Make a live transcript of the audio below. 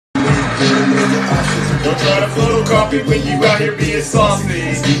Don't try to photocopy when you out here being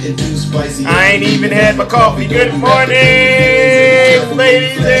saucy. I ain't even had my coffee. Good morning,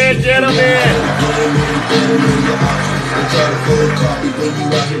 ladies and gentlemen.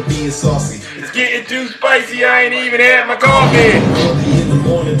 It's getting too spicy. I ain't even had my coffee.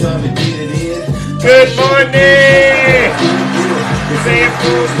 Good morning. Saying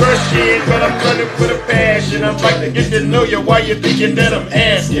fools rush in, but I'm running with a passion. I'd like to get to know you. Why you thinking that I'm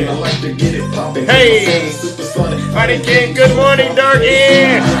asking? I like to get it poppin'. Hey, Honey King, good morning,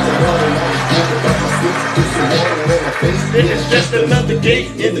 Darkin. This is just another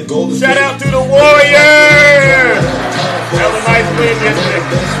gate in the golden. Shout out to the Warriors. That was a nice win yesterday.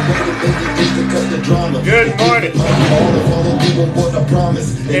 Good morning.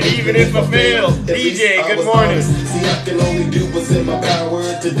 And even if I fail, DJ, good morning. See, I can only do what's in my power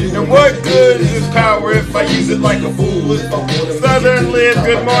to do. And what good is this power if I use it like a fool? Southern Liz,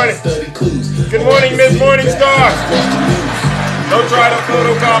 good morning. Good morning, Miss Morningstar. Don't try to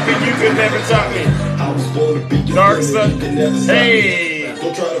photocopy, you can never top me. Dark Sun, hey.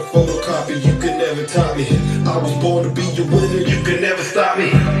 Don't try to photocopy, you can never top me. I was born to be your winner, you can never stop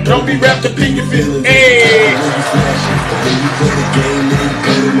me. Don't be wrapped up in your feelings. Hey.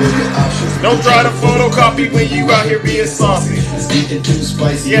 Don't try to photocopy when you out here being saucy. It's getting too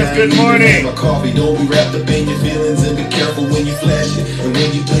spicy. Yes, good morning. My coffee, don't be wrapped up in your feelings and be careful when you flash it. And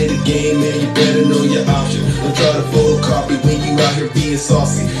when you play the game, man, you better know your option. Don't try to photocopy when you out here being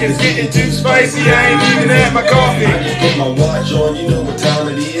saucy. It's getting too spicy. I ain't even had my coffee. I just put my watch on, you know what time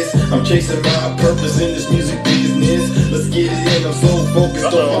it is. I'm chasing my purpose in this music business. Let's get it in. I'm so focused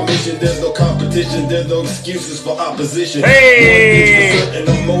on my mission. There's no competition. There's no excuses for opposition. Hey, and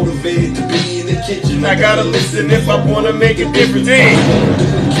I'm motivated to be in the kitchen. I gotta listen if I wanna make a difference. Hey,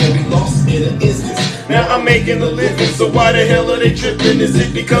 can't be lost in an instance. Now I'm making a living, so why the hell are they tripping? Is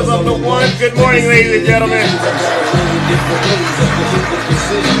it because I'm the one? Good morning, ladies and gentlemen.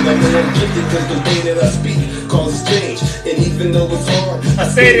 And even though it's hard, I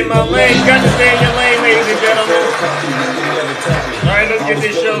stayed in my lane. Got to stay in your lane, ladies and gentlemen. Alright, let's get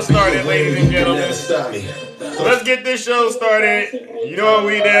this show started, ladies and gentlemen. Let's get this show started. You know what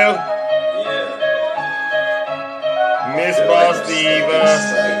we do. Miss Boss Diva.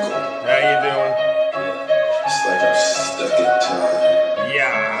 How you doing? It's like I'm stuck in time.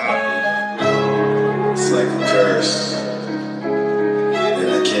 Yeah. It's like a curse. And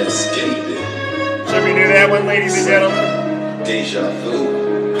I can't escape it. Should we do that one, ladies and gentlemen? Deja vu.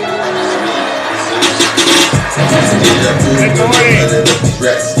 Good morning.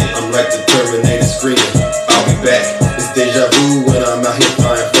 I'm like the Terminator screaming, I'll be back. It's deja vu when I'm out here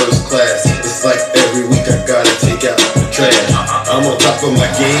flying first class. It's like every week I gotta take out the trash. I'm on top of my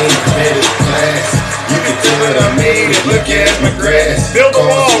game, head of class. You can tell that I made it, look at my grass. Build a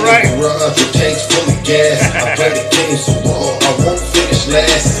wall, right? Garage, the tank's full of gas. I play the game so raw, I won't finish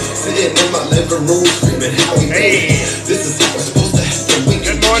last. Sitting in my living room screaming how we made it. This is how it's supposed to happen when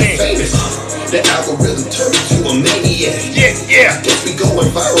you get famous. The algorithm turned to a maniac. Yeah. Guess we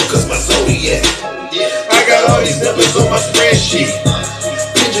going viral cause my zodiac. I got all these numbers on my spreadsheet.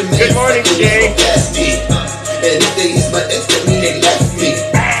 Good morning, Jay. And if they use my ex, that mean they left me.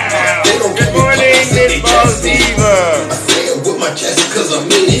 They don't Good morning, Miss Boss Diva. I say it with my chest cause I'm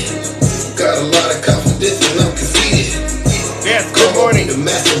in it. Got a lot of confidence and I'm conceited. Yes, good morning. The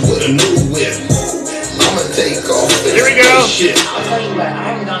master with a new whip. I'ma take off. Here we go. Shit. I'll tell you what,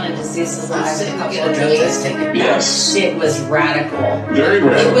 I haven't gone into Zeus's live in a couple of days. Yes. Shit was radical. Very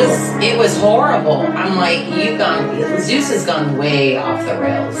radical. It was horrible. I'm like, Zeus has gone way off the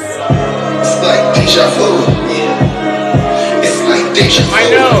rails. It's like deja vu. It's like deja vu. I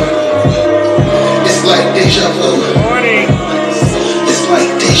know. It's like deja vu. Good morning. It's like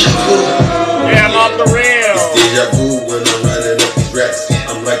deja vu. Yeah, I'm off the rails. It's deja vu when I'm running up these racks.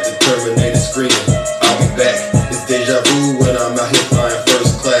 I'm like the Terminator screaming, I'll be back. It's deja vu when I'm out here flying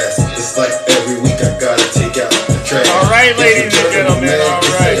first class. It's like every week I gotta take out the trash. Alright, ladies and gentlemen,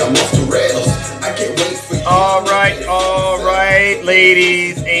 alright. I'm off the rails. I can't wait for you. Alright,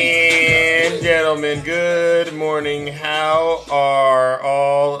 ladies and gentlemen, good morning. How are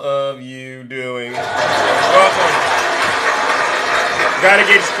all of you doing? Welcome. Gotta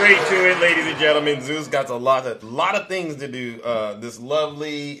get straight to it, ladies and gentlemen. Zeus got a lot of things to do this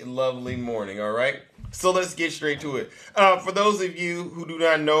lovely morning, all right? So let's get straight to it. For those of you who do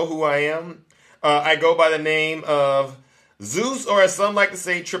not know who I am, I go by the name of Zeus, or as some like to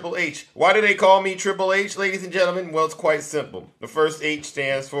say, Triple H. Why do they call me Triple H, ladies and gentlemen? Well, it's quite simple. The first H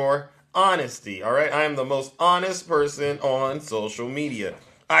stands for honesty, all right? I am the most honest person on social media.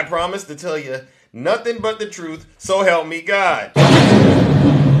 I promise to tell you nothing but the truth, so help me God.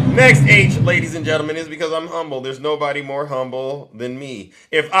 next H, ladies and gentlemen, is because I'm humble. There's nobody more humble than me.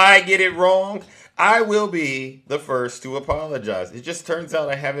 If I get it wrong, I will be the first to apologize. It just turns out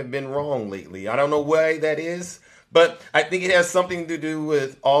I haven't been wrong lately. I don't know why that is, but I think it has something to do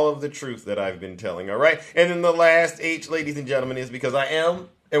with all of the truth that I've been telling, all right? And then the last H, ladies and gentlemen, is because I am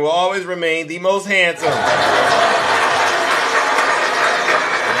and will always remain the most handsome. And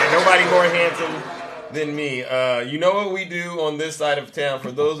nobody more handsome than me. You know what we do on this side of town,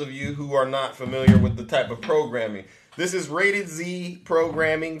 for those of you who are not familiar with the type of programming. This is rated Z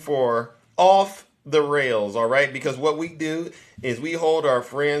programming for off the rails, all right? Because what we do is we hold our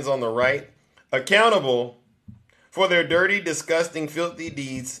friends on the right accountable for their dirty, disgusting, filthy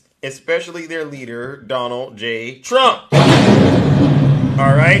deeds, especially their leader, Donald J. Trump.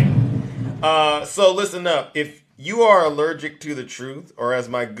 All right? So listen up. If you are allergic to the truth, or as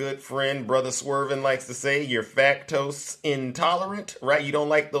my good friend Brother Swervin likes to say, you're factose intolerant, right? You don't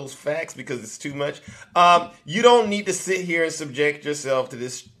like those facts because it's too much. You don't need to sit here and subject yourself to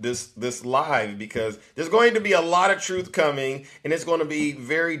this live, because there's going to be a lot of truth coming, and it's going to be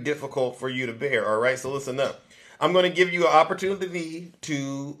very difficult for you to bear, all right? So listen up. I'm going to give you an opportunity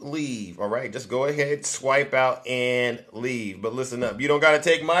to leave, all right? Just go ahead, swipe out, and leave. But listen up. You don't got to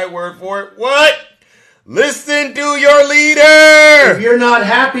take my word for it. What? Listen to your leader! If you're not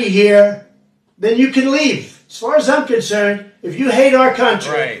happy here, then you can leave. As far as I'm concerned, if you hate our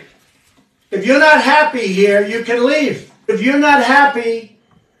country, right. If you're not happy here, you can leave. If you're not happy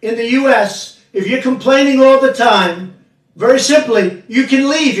in the U.S., if you're complaining all the time, very simply, you can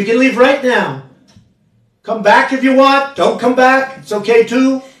leave. You can leave right now. Come back if you want. Don't come back. It's okay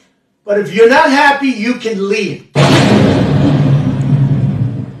too. But if you're not happy, you can leave.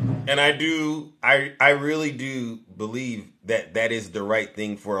 And I really do believe that that is the right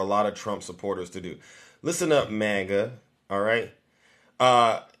thing for a lot of Trump supporters to do. Listen up, MAGA, all right?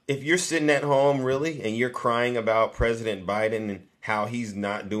 If you're sitting at home, really, and you're crying about President Biden and how he's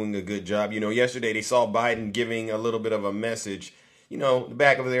not doing a good job. You know, yesterday they saw Biden giving a little bit of a message, you know, the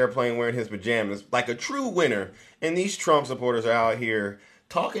back of the airplane wearing his pajamas, like a true winner. And these Trump supporters are out here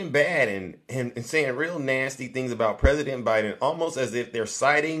talking bad and saying real nasty things about President Biden, almost as if they're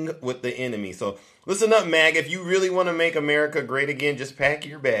siding with the enemy. So listen up, MAG. If you really want to make America great again, just pack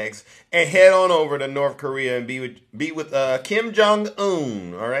your bags and head on over to North Korea and be with Kim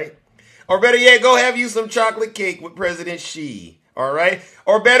Jong-un, all right? Or better yet, go have you some chocolate cake with President Xi, all right?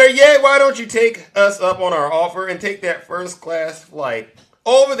 Or better yet, why don't you take us up on our offer and take that first-class flight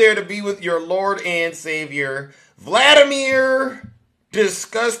over there to be with your Lord and Savior, Vladimir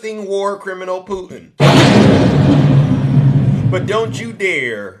disgusting war criminal Putin. But don't you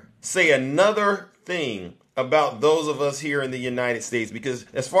dare say another thing about those of us here in the United States, because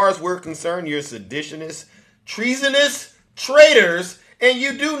as far as we're concerned, you're seditionists, treasonous, traitors, and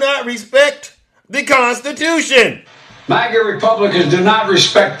you do not respect the Constitution. MAGA Republicans do not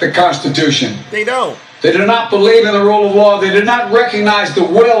respect the Constitution. They don't. They do not believe in the rule of law. They do not recognize the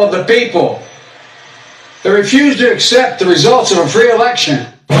will of the people. They refuse to accept the results of a free election.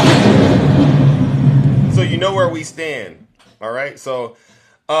 So you know where we stand, all right? So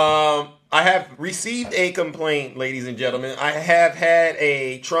I have received a complaint, ladies and gentlemen. I have had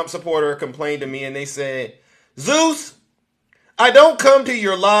a Trump supporter complain to me, and they said, Zeus, I don't come to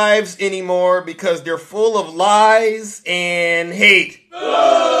your lives anymore because they're full of lies and hate. I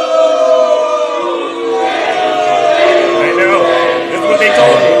know. That's what they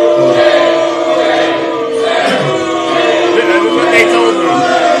told me. They told me.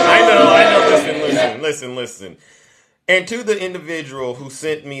 I know. Listen. And to the individual who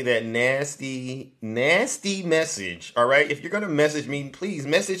sent me that nasty message, all right? If you're going to message me, please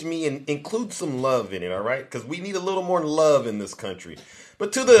message me and include some love in it, all right? Because we need a little more love in this country.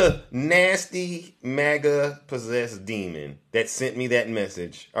 But to the nasty MAGA-possessed demon that sent me that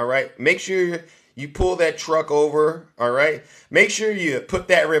message, all right? Make sure you pull that truck over, all right? Make sure you put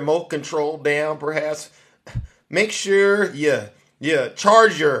that remote control down, perhaps. Make sure you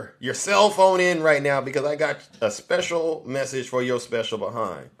charge your cell phone in right now, because I got a special message for your special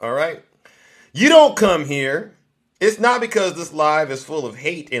behind, all right? You don't come here. It's not because this live is full of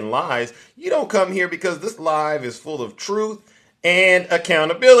hate and lies. You don't come here because this live is full of truth and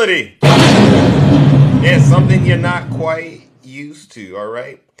accountability. It's something you're not quite used to, all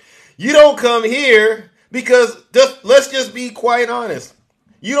right? You don't come here because, let's just be quite honest,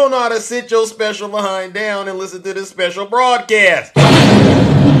 you don't know how to sit your special behind down and listen to this special broadcast.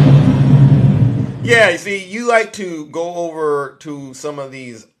 Yeah, you see, you like to go over to some of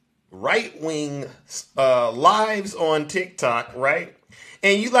these right-wing lives on TikTok, right?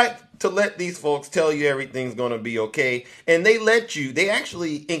 And you like to let these folks tell you everything's going to be okay. And they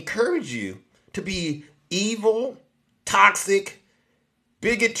actually encourage you to be evil, toxic,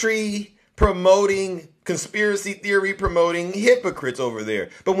 bigotry promoting, conspiracy theory promoting hypocrites over there.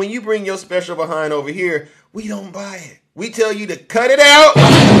 But when you bring your special behind over here, we don't buy it. We tell you to cut it out.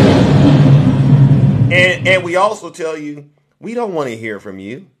 And we also tell you, we don't want to hear from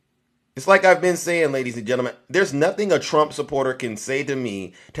you. It's like I've been saying, ladies and gentlemen, there's nothing a Trump supporter can say to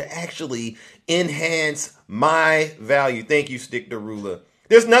me to actually enhance my value. Thank you, Stick the Ruler.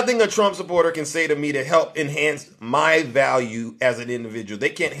 There's nothing a Trump supporter can say to me to help enhance my value as an individual. They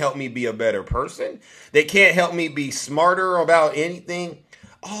can't help me be a better person. They can't help me be smarter about anything.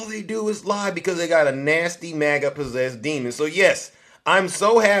 All they do is lie because they got a nasty MAGA-possessed demon. So yes, I'm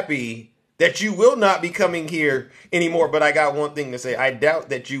so happy that you will not be coming here anymore. But I got one thing to say. I doubt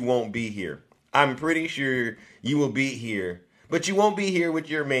that you won't be here. I'm pretty sure you will be here. But you won't be here with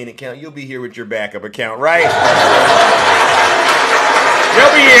your main account. You'll be here with your backup account, right?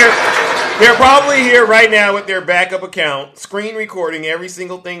 They'll be here. They're probably here right now with their backup account, screen recording every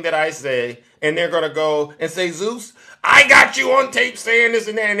single thing that I say. And they're going to go and say, Zeus, I got you on tape saying this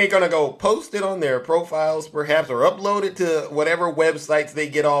and that. And they're going to go post it on their profiles, perhaps, or upload it to whatever websites they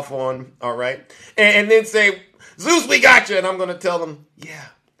get off on. All right. And then say, Zeus, we got you. And I'm going to tell them, yeah,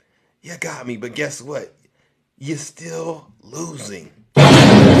 you got me. But guess what? You're still losing. All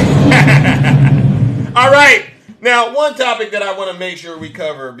right. Now, one topic that I want to make sure we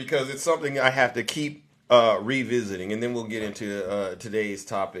cover, because it's something I have to keep revisiting, and then we'll get into today's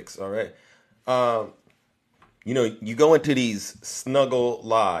topics, all right? You know, you go into these Snuggle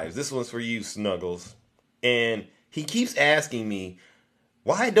lives. This one's for you, Snuggles. And he keeps asking me,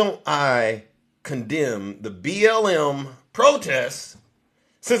 why don't I condemn the BLM protests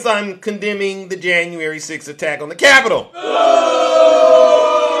since I'm condemning the January 6th attack on the Capitol?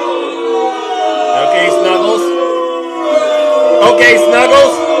 Okay, Snuggles. Okay,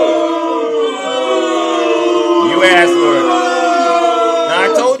 Snuggles. You asked for it. Now,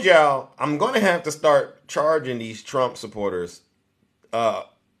 I told y'all, I'm going to have to start charging these Trump supporters a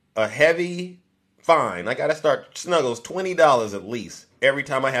heavy fine. I got to start, Snuggles, $20 at least every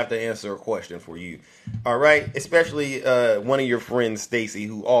time I have to answer a question for you. All right? Especially one of your friends, Stacy,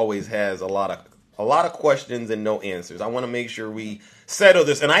 who always has a lot of questions and no answers. I want to make sure we settle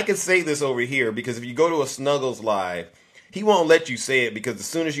this. And I can say this over here because if you go to a Snuggles live, he won't let you say it because as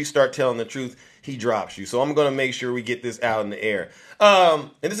soon as you start telling the truth, he drops you. So I'm going to make sure we get this out in the air.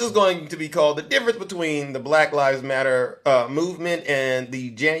 And this is going to be called the difference between the Black Lives Matter movement and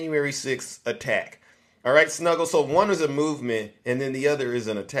the January 6th attack. All right, Snuggles. So one is a movement and then the other is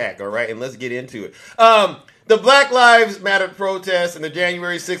an attack. All right, and let's get into it. The Black Lives Matter protests and the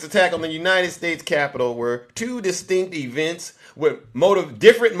January 6th attack on the United States Capitol were two distinct events with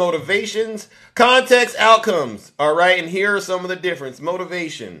different motivations, context, outcomes. All right, and here are some of the difference.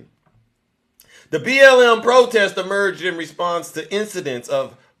 Motivation. The BLM protest emerged in response to incidents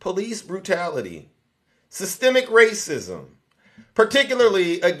of police brutality, systemic racism,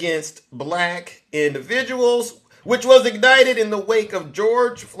 particularly against black individuals, which was ignited in the wake of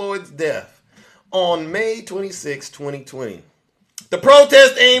George Floyd's death on May 26, 2020. The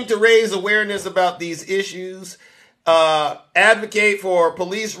protest aimed to raise awareness about these issues, advocate for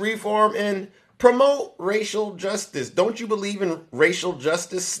police reform, and promote racial justice. Don't you believe in racial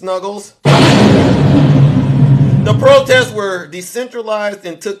justice, Snuggles? The protests were decentralized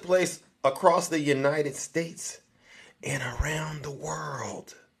and took place across the United States and around the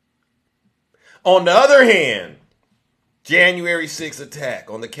world. On the other hand, January 6th attack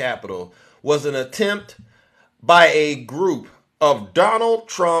on the Capitol was an attempt by a group of Donald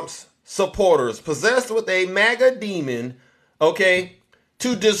Trump's supporters possessed with a MAGA demon, okay,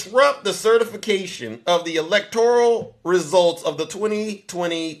 to disrupt the certification of the electoral results of the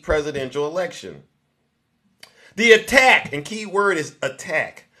 2020 presidential election. The attack, and key word is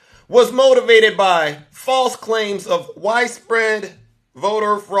attack, was motivated by false claims of widespread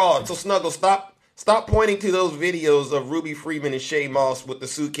voter fraud. So Snuggles, stop pointing to those videos of Ruby Freeman and Shay Moss with the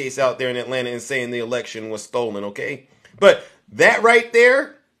suitcase out there in Atlanta and saying the election was stolen, okay? But that right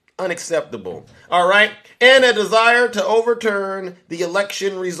there, unacceptable. All right? And a desire to overturn the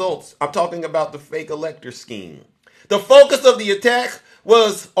election results. I'm talking about the fake elector scheme. The focus of the attack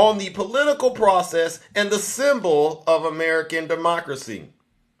was on the political process and the symbol of American democracy.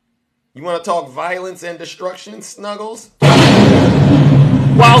 You want to talk violence and destruction, Snuggles?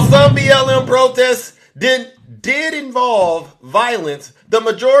 While some BLM protests did involve violence, the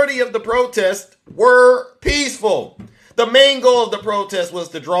majority of the protests were peaceful. The main goal of the protest was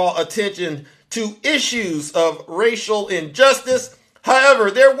to draw attention to issues of racial injustice, However,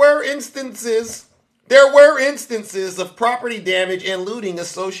 there were instances of property damage and looting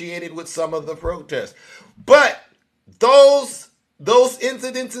associated with some of the protests. But those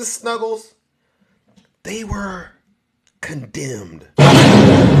incidences, Snuggles, they were condemned.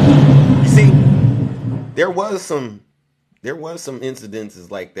 You see, there was some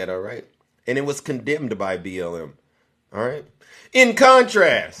incidences like that, all right? And it was condemned by BLM, all right? In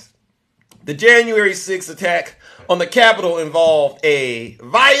contrast, the January 6th attack on the Capitol involved a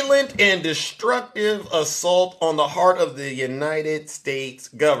violent and destructive assault on the heart of the United States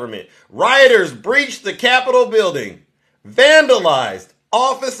government. Rioters breached the Capitol building, vandalized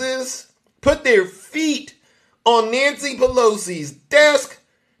offices, put their feet on Nancy Pelosi's desk,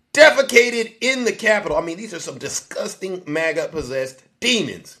 defecated in the Capitol. I mean, these are some disgusting MAGA-possessed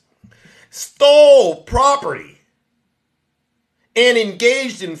demons. Stole property and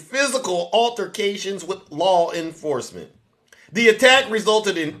engaged in physical altercations with law enforcement. The attack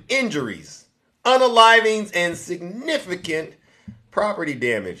resulted in injuries, unalivings, and significant property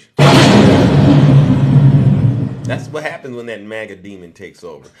damage. That's what happens when that MAGA demon takes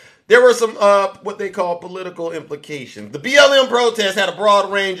over. There were some what they call political implications. The BLM protest had a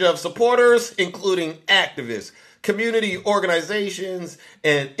broad range of supporters, including activists, community organizations,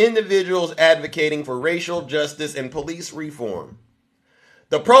 and individuals advocating for racial justice and police reform.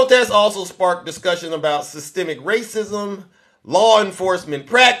 The protest also sparked discussion about systemic racism, law enforcement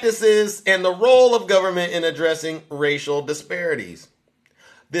practices, and the role of government in addressing racial disparities.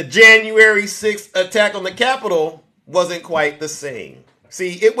 The January 6th attack on the Capitol wasn't quite the same.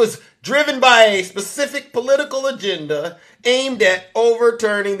 See, it was driven by a specific political agenda aimed at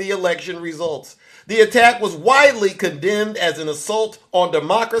overturning the election results. The attack was widely condemned as an assault on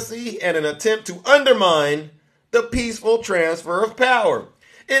democracy and an attempt to undermine the peaceful transfer of power.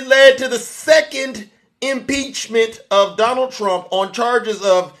 It led to the second impeachment of Donald Trump on charges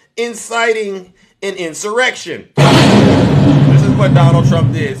of inciting an insurrection. This is what Donald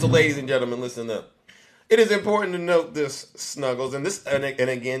Trump did. So, ladies and gentlemen, listen up. It is important to note this, Snuggles, and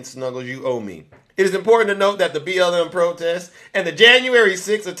again, Snuggles, you owe me. It is important to note that the BLM protest and the January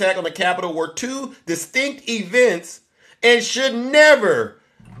 6th attack on the Capitol were two distinct events and should never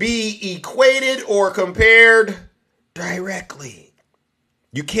be equated or compared directly.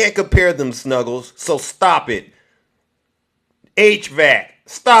 You can't compare them, Snuggles, so stop it. HVAC,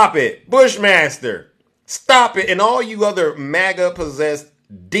 stop it. Bushmaster, stop it. And all you other MAGA-possessed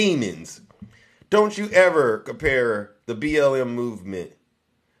demons, don't you ever compare the BLM movement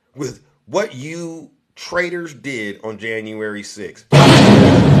with what you traitors did on January 6th.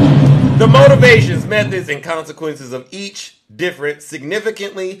 The motivations, methods, and consequences of each different,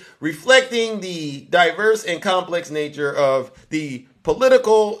 significantly reflecting the diverse and complex nature of the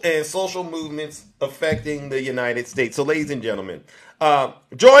political and social movements affecting the United States. So, ladies and gentlemen,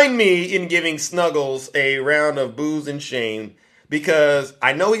 join me in giving Snuggles a round of booze and shame, because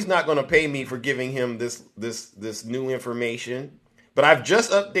I know he's not going to pay me for giving him this new information. But I've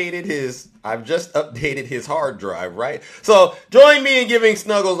just updated his hard drive, right? So join me in giving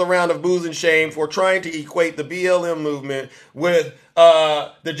Snuggles a round of booze and shame for trying to equate the BLM movement with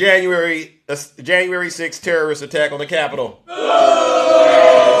the January 6th terrorist attack on the Capitol.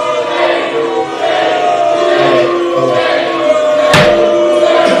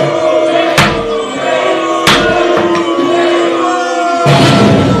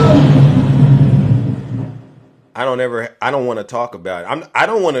 I don't want to talk about it. I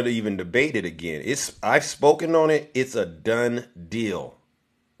don't want to even debate it again. I've spoken on it. It's a done deal.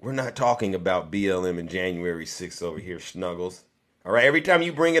 We're not talking about BLM and January 6th over here, Snuggles. All right. Every time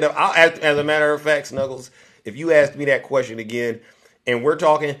you bring it up, as a matter of fact, Snuggles, if you ask me that question again and we're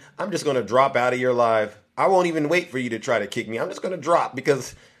talking, I'm just going to drop out of your live. I won't even wait for you to try to kick me. I'm just going to drop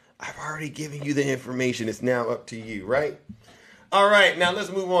because I've already given you the information. It's now up to you, right? All right. Now let's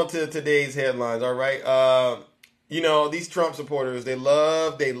move on to today's headlines. All right. You know, these Trump supporters, they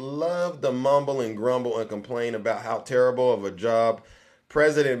love to mumble and grumble and complain about how terrible of a job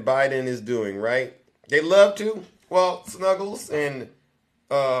President Biden is doing, right? They love to. Well, Snuggles and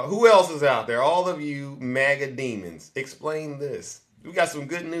who else is out there? All of you MAGA demons. Explain this. We got some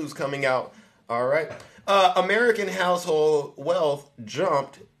good news coming out. All right. American household wealth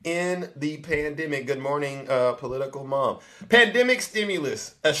jumped in the pandemic. Good morning, political mom. Pandemic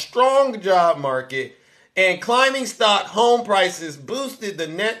stimulus, a strong job market, and climbing stock home prices boosted the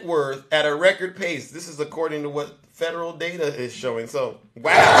net worth at a record pace. This is according to what federal data is showing. So,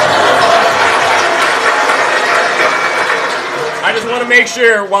 wow. I just want to make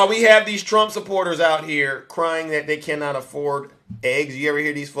sure, while we have these Trump supporters out here crying that they cannot afford eggs. You ever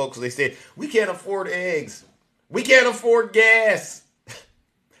hear these folks? They say, we can't afford eggs. We can't afford gas.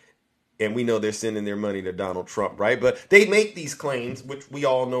 And we know they're sending their money to Donald Trump, right? But they make these claims, which we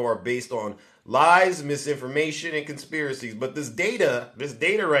all know are based on lies, misinformation, and conspiracies. But this data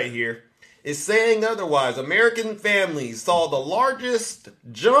right here is saying otherwise. American families saw the largest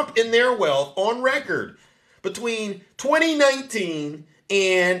jump in their wealth on record between 2019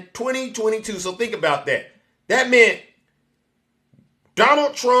 and 2022. So think about that. That meant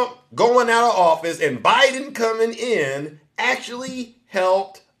Donald Trump going out of office and Biden coming in actually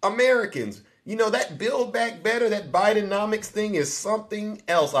helped Americans. You know, that Build Back Better, that Bidenomics thing is something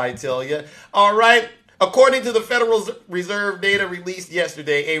else, I tell you. All right. According to the Federal Reserve data released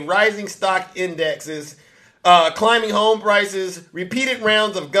yesterday, a rising stock indexes, climbing home prices, repeated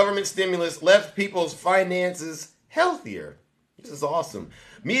rounds of government stimulus left people's finances healthier. This is awesome.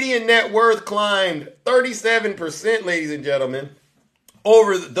 Median net worth climbed 37%, ladies and gentlemen,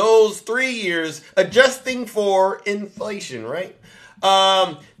 over those 3 years, adjusting for inflation, right?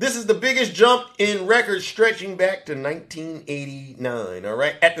 This is the biggest jump in records stretching back to 1989, all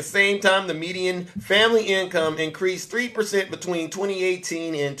right? At the same time, the median family income increased 3% between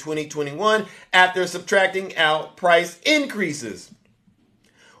 2018 and 2021 after subtracting out price increases.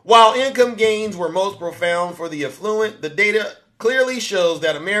 While income gains were most profound for the affluent, the data clearly shows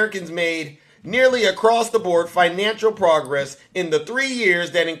that Americans made nearly across the board financial progress in the 3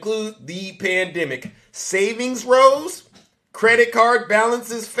 years that include the pandemic. Savings rose, credit card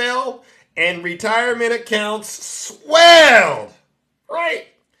balances fell, and retirement accounts swelled. Right?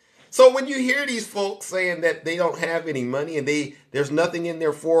 So when you hear these folks saying that they don't have any money and there's nothing in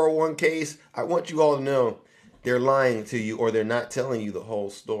their 401ks, I want you all to know they're lying to you or they're not telling you the whole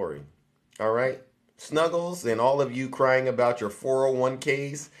story. All right? Snuggles and all of you crying about your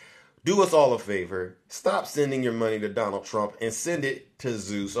 401ks, do us all a favor. Stop sending your money to Donald Trump and send it to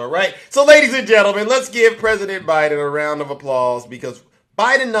Zeus, all right? So, ladies and gentlemen, let's give President Biden a round of applause because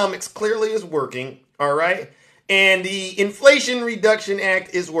Bidenomics clearly is working, all right? And the Inflation Reduction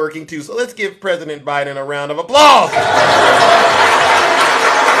Act is working too. So let's give President Biden a round of applause.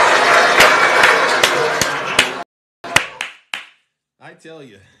 I tell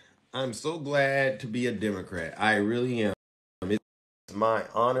you, I'm so glad to be a Democrat. I really am. My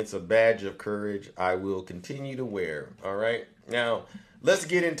honor, it's a badge of courage I will continue to wear. All right. Now, let's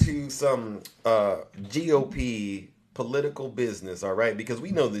get into some GOP political business. All right. Because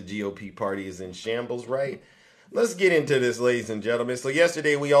we know the GOP party is in shambles, right? Let's get into this, ladies and gentlemen. So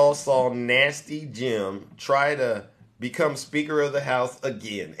yesterday we all saw Nasty Jim try to become Speaker of the House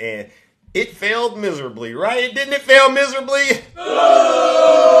again. And it failed miserably, right? Didn't it fail miserably?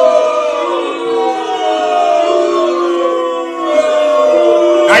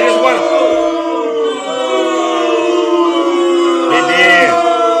 I just want to. It did.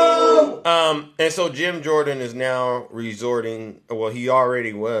 And so Jim Jordan is now resorting, well, he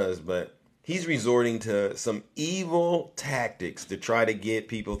already was, but he's resorting to some evil tactics to try to get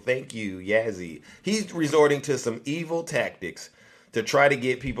people, thank you, Yazzie. He's resorting to some evil tactics to try to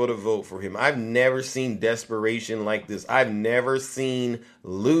get people to vote for him. I've never seen desperation like this. I've never seen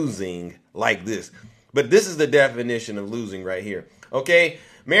losing like this. But this is the definition of losing right here. Okay?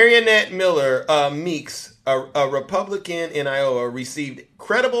 Marionette Miller Meeks, a Republican in Iowa, received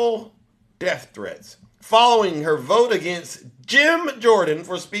credible death threats following her vote against Jim Jordan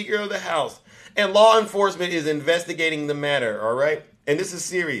for Speaker of the House. And law enforcement is investigating the matter, all right? And this is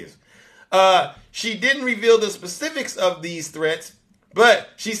serious. She didn't reveal the specifics of these threats, but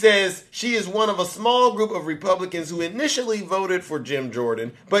she says she is one of a small group of Republicans who initially voted for Jim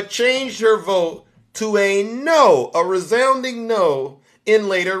Jordan, but changed her vote to a no, a resounding no, in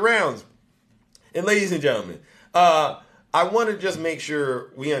later rounds. And ladies and gentlemen, I want to just make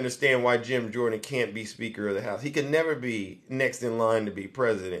sure we understand why Jim Jordan can't be Speaker of the House. He can never be next in line to be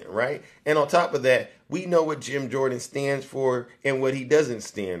president, right? And on top of that, we know what Jim Jordan stands for and what he doesn't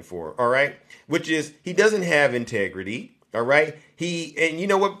stand for, all right? Which is he doesn't have integrity, all right? And you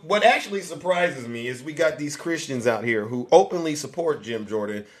know what actually surprises me is we got these Christians out here who openly support Jim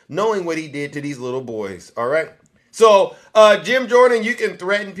Jordan, knowing what he did to these little boys, all right? So, Jim Jordan, you can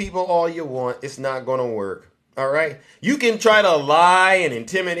threaten people all you want. It's not going to work. All right. You can try to lie and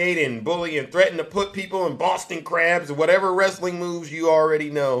intimidate and bully and threaten to put people in Boston crabs or whatever wrestling moves you already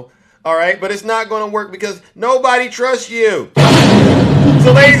know. All right. But it's not going to work because nobody trusts you.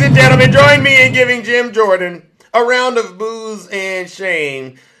 So, ladies and gentlemen, join me in giving Jim Jordan a round of boos and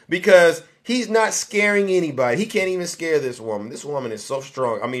shame because he's not scaring anybody. He can't even scare this woman. This woman is so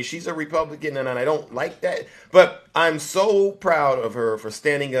strong. I mean, she's a Republican, and I don't like that. But I'm so proud of her for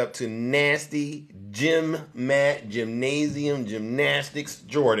standing up to nasty gymnasium gymnastics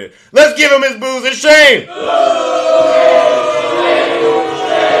Jordan. Let's give him his boos and shame.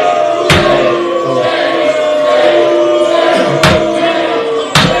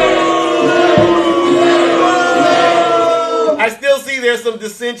 there's some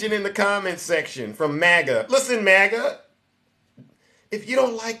dissension in the comments section from MAGA. Listen, MAGA, if you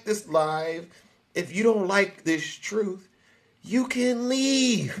don't like this live, if you don't like this truth, you can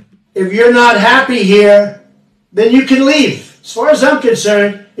leave. If you're not happy here, then you can leave. As far as I'm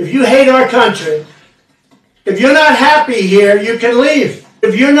concerned, if you hate our country, if you're not happy here, you can leave.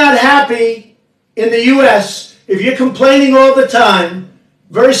 If you're not happy in the U.S., if you're complaining all the time,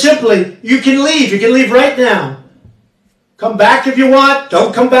 very simply, you can leave. You can leave right now. Come back if you want.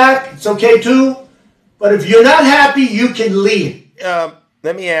 Don't come back. It's okay too. But if you're not happy, you can leave.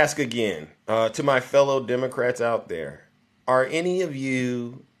 Let me ask again to my fellow Democrats out there. Are any of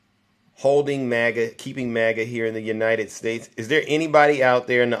you holding MAGA, keeping MAGA here in the United States? Is there anybody out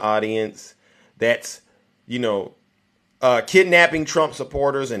there in the audience that's, kidnapping Trump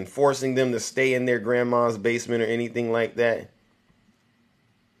supporters and forcing them to stay in their grandma's basement or anything like that?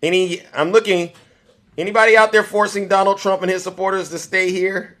 Anybody out there forcing Donald Trump and his supporters to stay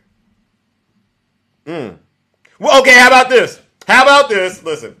here? Well, okay, how about this?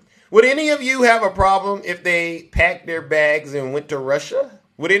 Listen, would any of you have a problem if they packed their bags and went to Russia?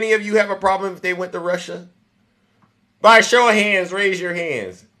 Would any of you have a problem if they went to Russia? By a show of hands, raise your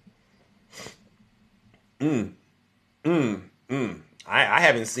hands. I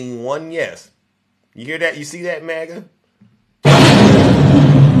haven't seen one yes. You hear that? You see that, MAGA?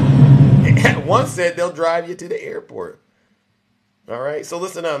 One said they'll drive you to the airport. All right, so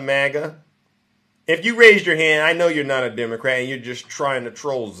listen up, MAGA. If you raised your hand, I know you're not a Democrat and you're just trying to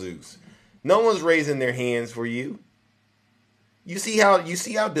troll Zeus. No one's raising their hands for you. You see how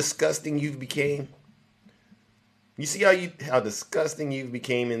disgusting you've became? You see how disgusting you've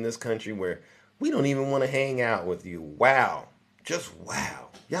became in this country where we don't even want to hang out with you. Wow. Just wow.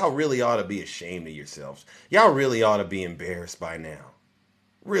 Y'all really ought to be ashamed of yourselves. Y'all really ought to be embarrassed by now.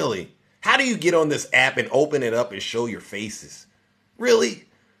 Really? How do you get on this app and open it up and show your faces? Really?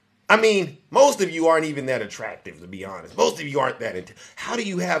 I mean, most of you aren't even that attractive, to be honest. Most of you aren't that how do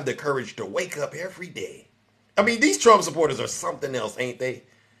you have the courage to wake up every day? I mean, these Trump supporters are something else, ain't they?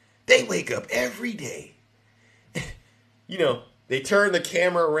 They wake up every day. They turn the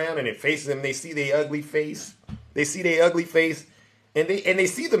camera around and it faces them. They see their ugly face. And they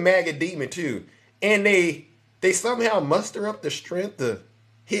see the MAGA demon too. And they somehow muster up the strength to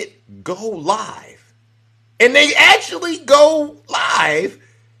hit go live. And they actually go live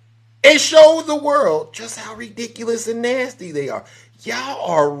and show the world just how ridiculous and nasty they are. Y'all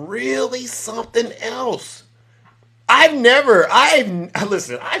are really something else.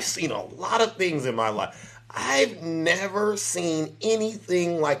 Listen, I've seen a lot of things in my life. I've never seen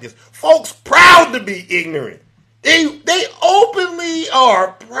anything like this. Folks proud to be ignorant. They openly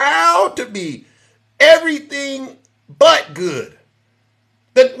are proud to be everything but good.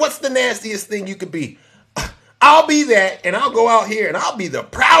 What's the nastiest thing you could be? I'll be that, and I'll go out here, and I'll be the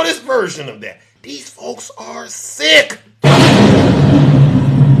proudest version of that. These folks are sick.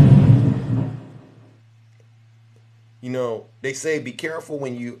 They say be careful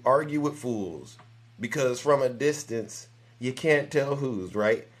when you argue with fools, because from a distance, you can't tell who's,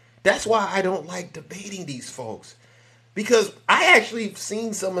 right? That's why I don't like debating these folks. Because I actually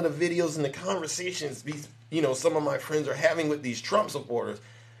seen some of the videos and the conversations some of my friends are having with these Trump supporters.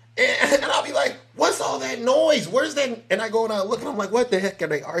 And I'll be like, what's all that noise? Where's that? And I go and I look and I'm like, what the heck are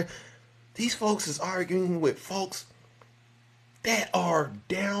they arguing? These folks is arguing with folks that are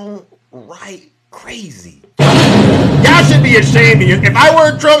downright crazy. Y'all should be ashamed of you. If I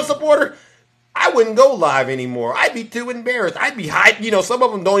were a Trump supporter, I wouldn't go live anymore. I'd be too embarrassed. I'd be hyped. Some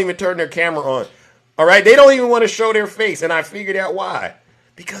of them don't even turn their camera on. All right? They don't even want to show their face. And I figured out why.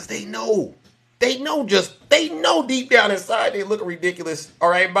 Because they know. They know deep down inside they look ridiculous. All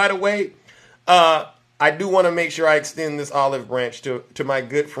right, by the way, I do want to make sure I extend this olive branch to my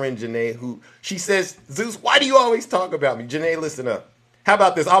good friend Janae, who she says, Zeus, why do you always talk about me? Janae, listen up. How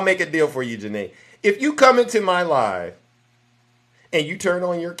about this? I'll make a deal for you, Janae. If you come into my live and you turn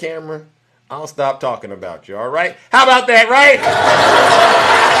on your camera, I'll stop talking about you, all right? How about that, right?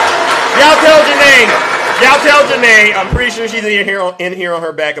 Y'all tell Janae, I'm pretty sure she's in here on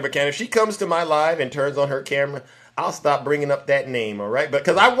her backup account. If she comes to my live and turns on her camera, I'll stop bringing up that name, all right?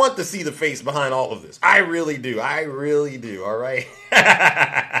 Because I want to see the face behind all of this. I really do, all right?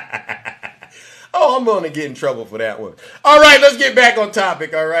 Oh, I'm going to get in trouble for that one. All right, let's get back on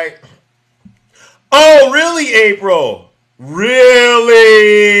topic, all right? Oh, really, April? Really?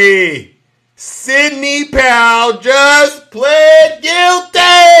 Sidney Powell just pled guilty.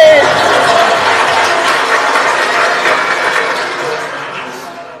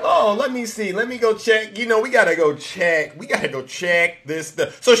 Oh, let me see. Let me go check. We gotta go check. We gotta go check this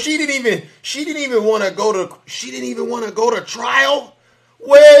stuff. So she didn't even want to go to trial.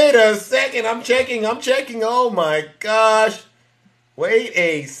 Wait a second. I'm checking. Oh my gosh. Wait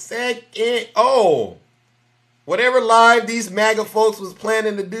a second. Oh. Whatever live these MAGA folks was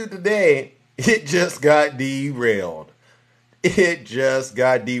planning to do today, it just got derailed. I'm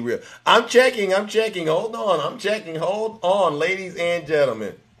checking. Hold on. Hold on, ladies and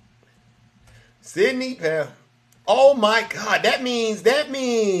gentlemen. Sidney Powell. Oh my God. That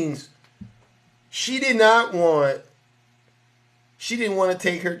means she didn't want to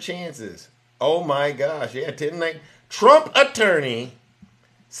take her chances. Oh my gosh. Yeah, Trump attorney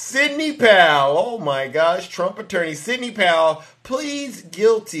Sidney Powell. Oh my gosh. Trump attorney Sidney Powell pleads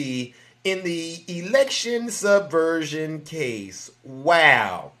guilty in the election subversion case.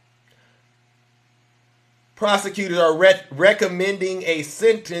 Wow. Prosecutors are recommending a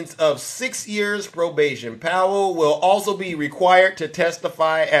sentence of 6 years probation. Powell will also be required to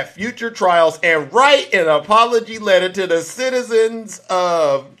testify at future trials and write an apology letter to the citizens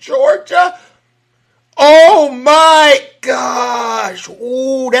of Georgia. Oh my gosh.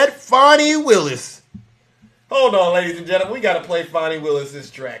 Ooh, that Fonnie Willis. Hold on, ladies and gentlemen. We got to play Fonnie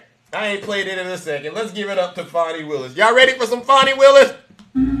Willis's track. I ain't played it in a second. Let's give it up to Fonnie Willis. Y'all ready for some Fonnie Willis?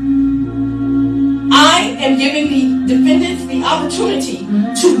 I am giving the defendants the opportunity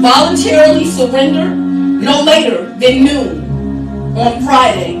to voluntarily surrender no later than noon on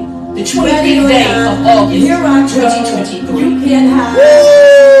Friday, the 25th day of August, 2023. You can hide.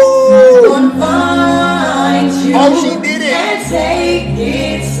 Oh, she did it. And take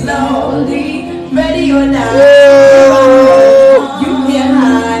it slowly. Ready or not. You can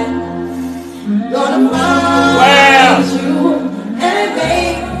hide. Gonna find you and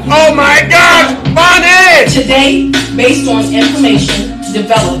make. Oh my gosh, Bonnie! Today, based on information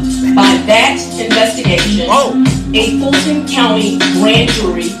developed by that investigation, a Fulton County grand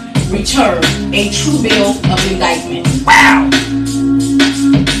jury returned a true bill of indictment. Wow!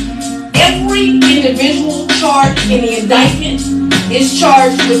 Every individual charged in the indictment is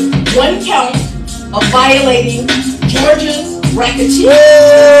charged with one count of violating Georgia's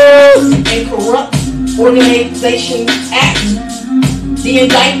Racketeering and Corrupt Organizations Act. The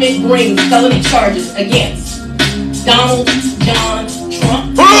indictment brings felony charges against Donald John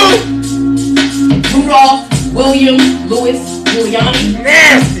Trump, Rudolph William Louis Giuliani,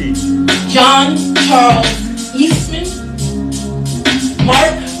 nasty, John Charles Eastman,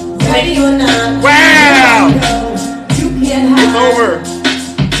 Mark Ready or not. Wow! It's over.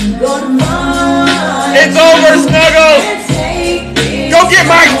 It's over, Snuggles! Go get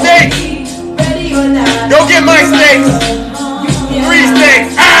my steaks! Go get my steaks! 3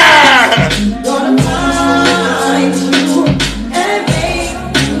 steaks! Ah!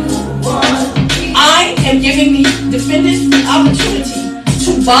 I am giving the defendants the opportunity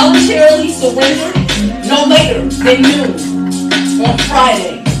to voluntarily surrender no later than noon on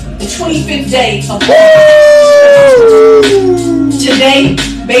Friday, the 25th day of August. Today,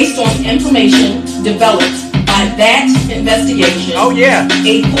 based on information developed by that investigation, a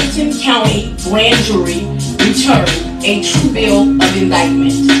Fulton County grand jury returned a true bill of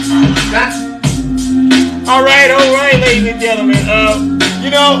indictment. All right, ladies and gentlemen.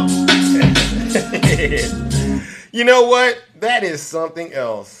 You know what? That is something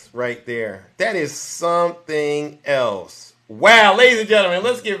else right there. That is something else. Wow, ladies and gentlemen,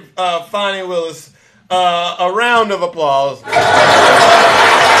 let's give Fonnie Willis a round of applause.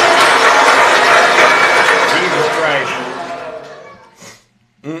 Jesus Christ.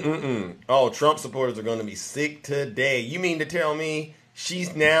 Oh, Trump supporters are going to be sick today. You mean to tell me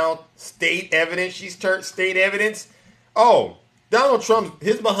she's now state evidence? She's turned state evidence? Oh, Donald Trump,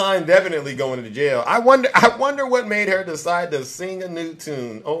 his behind definitely going to jail. I wonder what made her decide to sing a new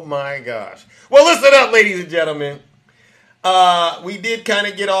tune. Oh my gosh. Well, listen up, ladies and gentlemen. We did kind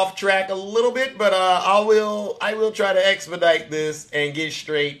of get off track a little bit, but I will try to expedite this and get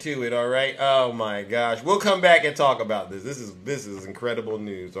straight to it. All right. Oh my gosh, we'll come back and talk about this. This is incredible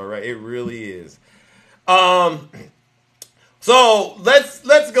news. All right, it really is. So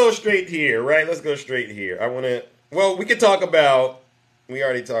let's go straight here. Right, let's go straight here. We could talk about. We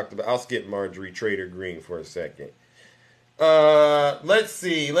already talked about. I'll skip Marjorie Trader Green for a second. Let's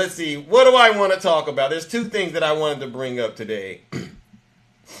see. What do I want to talk about? There's 2 things that I wanted to bring up today.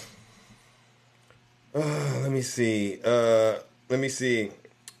 Let me see. I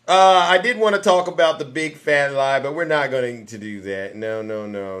did want to talk about the big fat lie, but we're not going to do that. No.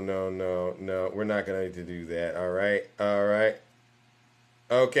 We're not going to do that. All right.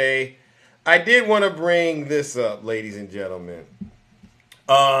 Okay. I did want to bring this up, ladies and gentlemen.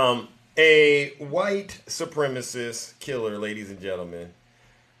 A white supremacist killer, ladies and gentlemen,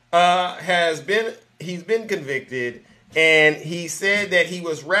 he's been convicted, And he said that he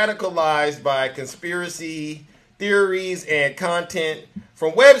was radicalized by conspiracy theories and content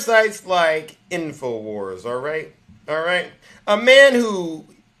from websites like InfoWars, all right? All right. A man who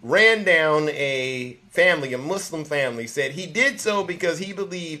ran down a family, a Muslim family, said he did so because he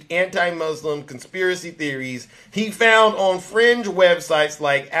believed anti-Muslim conspiracy theories he found on fringe websites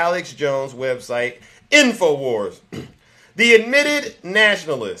like Alex Jones' website, InfoWars. The admitted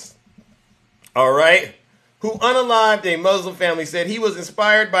nationalist, all right, who unalived a Muslim family, said he was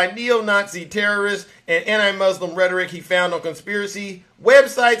inspired by neo-Nazi terrorists and anti-Muslim rhetoric he found on conspiracy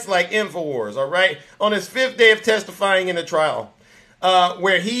websites like InfoWars, all right, on his 5th day of testifying in the trial,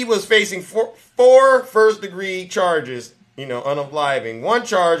 where he was facing four first-degree charges, unaliving, one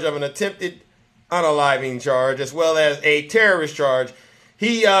charge of an attempted unaliving charge, as well as a terrorist charge.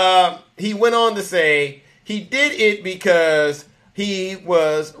 He went on to say he did it because he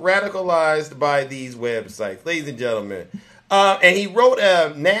was radicalized by these websites, ladies and gentlemen. And he wrote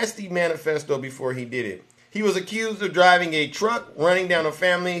a nasty manifesto before he did it. He was accused of driving a truck, running down a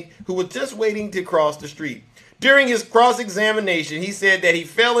family who was just waiting to cross the street. During his cross-examination, he said that he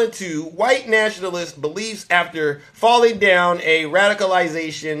fell into white nationalist beliefs after falling down a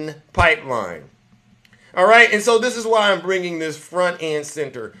radicalization pipeline. All right, and so this is why I'm bringing this front and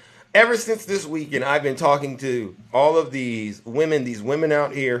center. Ever since this weekend, I've been talking to all of these women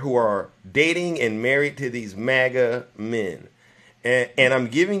out here who are dating and married to these MAGA men. And I'm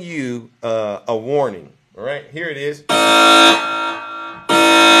giving you a warning. All right, here it is. There's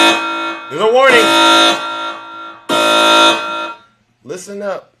a warning. Listen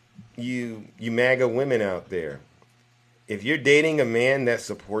up, you MAGA women out there. If you're dating a man that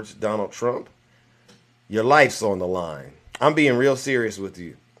supports Donald Trump, your life's on the line. I'm being real serious with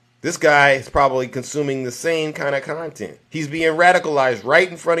you. This guy is probably consuming the same kind of content. He's being radicalized right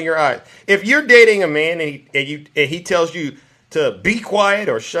in front of your eyes. If you're dating a man and he tells you to be quiet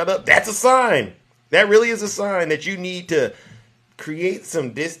or shut up, that's a sign. That really is a sign that you need to create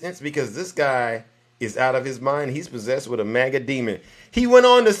some distance, because this guy is out of his mind. He's possessed with a MAGA demon. He went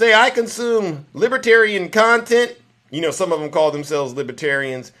on to say, I consume libertarian content. Some of them call themselves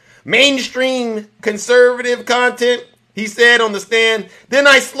libertarians. Mainstream conservative content. He said on the stand, then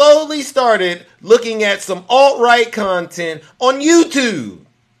I slowly started looking at some alt-right content on YouTube.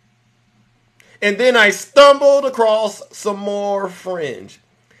 And then I stumbled across some more fringe.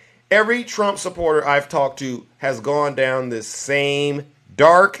 Every Trump supporter I've talked to has gone down this same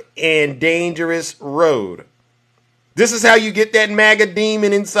dark and dangerous road. This is how you get that MAGA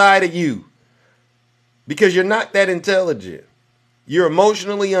demon inside of you. Because you're not that intelligent. You're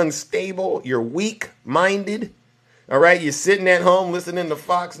emotionally unstable. You're weak-minded. All right, you're sitting at home listening to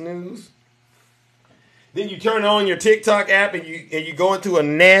Fox News. Then you turn on your TikTok app and you go into a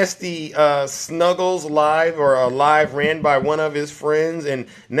nasty Snuggles live, or a live ran by one of his friends. And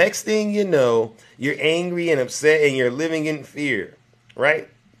next thing you know, you're angry and upset and you're living in fear, right?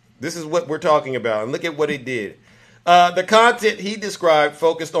 This is what we're talking about. And look at what he did. The content he described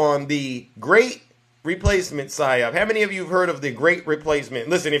focused on the Great Replacement psyop. How many of you have heard of the Great Replacement?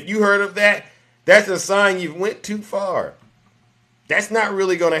 Listen, if you heard of that, that's a sign you've went too far. That's not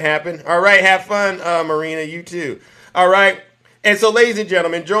really going to happen. All right, have fun, Marina. You too. All right, and so, ladies and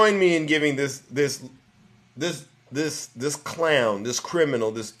gentlemen, join me in giving this clown, this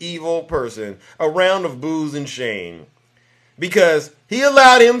criminal, this evil person a round of boos and shame, because he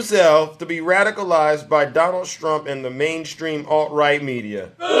allowed himself to be radicalized by Donald Trump and the mainstream alt-right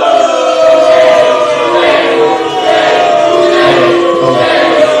media.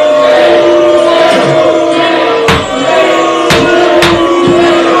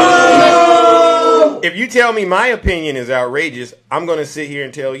 If you tell me my opinion is outrageous, I'm going to sit here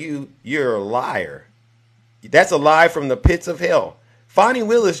and tell you you're a liar. That's a lie from the pits of hell. Fonnie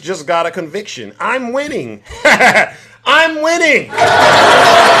Willis just got a conviction. I'm winning. I'm winning.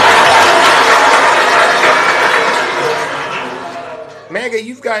 MAGA,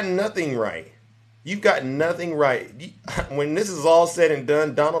 you've got nothing right. You've got nothing right. When this is all said and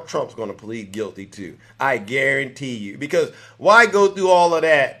done, Donald Trump's going to plead guilty too. I guarantee you. Because why go through all of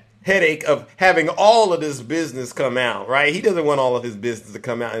that headache of having all of this business come out, right? He doesn't want all of his business to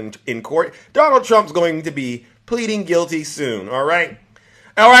come out in court. Donald Trump's going to be pleading guilty soon, all right?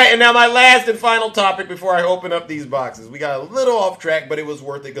 All right, and now my last and final topic before I open up these boxes. We got a little off track, but it was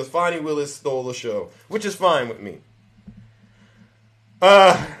worth it because Fonnie Willis stole the show, which is fine with me.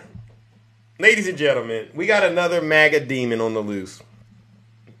 Ladies and gentlemen, we got another MAGA demon on the loose.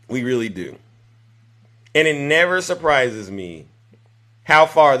 We really do. And it never surprises me how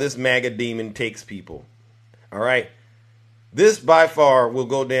far this MAGA demon takes people. All right? This by far will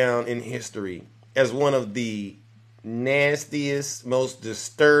go down in history as one of the nastiest, most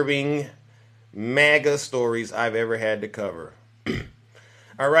disturbing MAGA stories I've ever had to cover.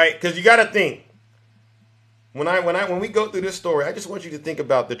 All right, because you got to think. When we go through this story, I just want you to think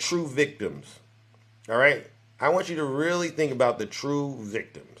about the true victims. All right, I want you to really think about the true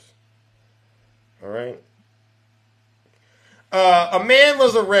victims. All right. A man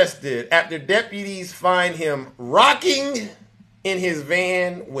was arrested after deputies find him rocking in his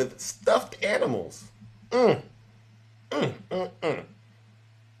van with stuffed animals. I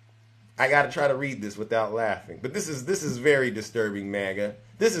got to try to read this without laughing. But this is very disturbing, MAGA.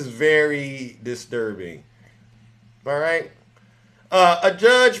 This is very disturbing. All right. A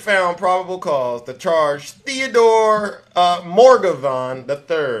judge found probable cause to charge Theodore Morgavon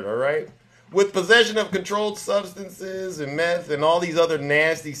III, all right, with possession of controlled substances and meth and all these other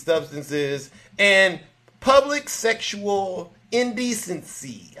nasty substances and public sexual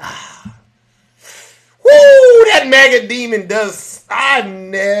indecency. Woo! That MAGA demon does. I've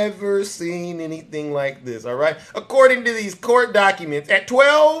never seen anything like this, all right? According to these court documents, at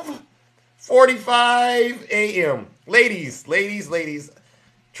 12:45 a.m., ladies,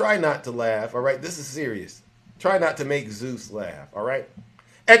 try not to laugh, all right? This is serious. Try not to make Zeus laugh, all right?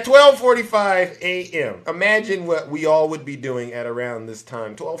 At 12:45 a.m., imagine what we all would be doing at around this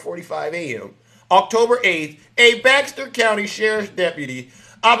time, 12:45 a.m., October 8th, a Baxter County Sheriff's deputy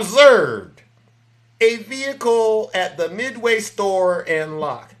observed a vehicle at the Midway store and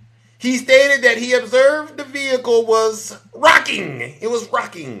lock. He stated that he observed the vehicle was rocking. It was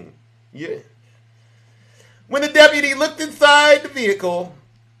rocking. Yeah. When the deputy looked inside the vehicle,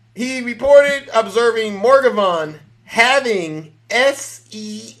 he reported observing Morgavon having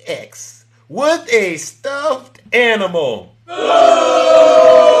sex with a stuffed animal.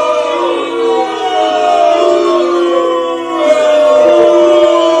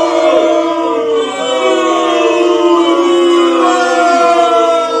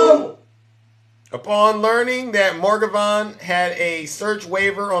 Upon learning that Morgavon had a search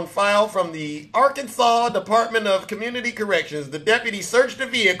waiver on file from the Arkansas Department of Community Corrections, the deputy searched the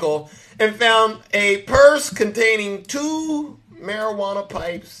vehicle and found a purse containing 2 marijuana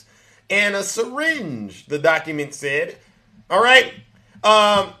pipes and a syringe, the document said. All right.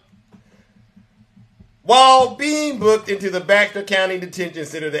 While being booked into the Baxter County Detention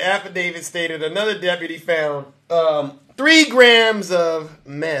Center, the affidavit stated another deputy found 3 grams of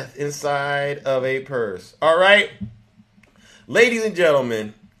meth inside of a purse. All right. Ladies and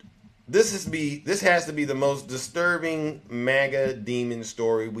gentlemen, this has to be the most disturbing MAGA demon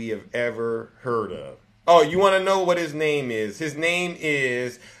story we have ever heard of. Oh, you want to know what his name is? His name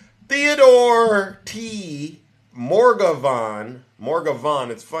is Theodore T. Morgavon.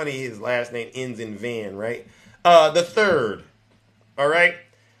 Morgavon. It's funny his last name ends in Van, right? The third. All right?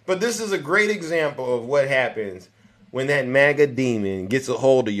 But this is a great example of what happens when that MAGA demon gets a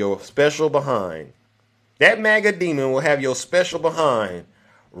hold of your special behind. That MAGA demon will have your special behind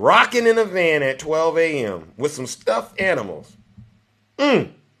rocking in a van at 12 a.m. with some stuffed animals.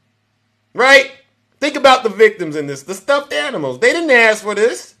 Right? Think about the victims in this. The stuffed animals. They didn't ask for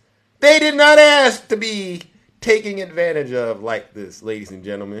this. They did not ask to be taken advantage of like this, ladies and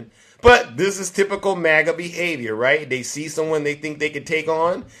gentlemen. But this is typical MAGA behavior, right? They see someone they think they could take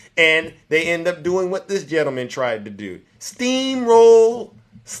on, and they end up doing what this gentleman tried to do. Steamroll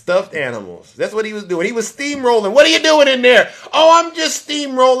stuffed animals. That's what he was doing. He was steamrolling. What are you doing in there? Oh, I'm just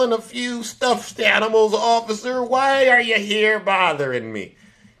steamrolling a few stuffed animals, officer. Why are you here bothering me?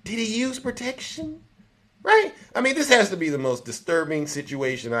 Did he use protection? Right? I mean, this has to be the most disturbing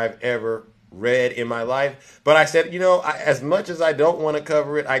situation I've ever read in my life. But I said, as much as I don't want to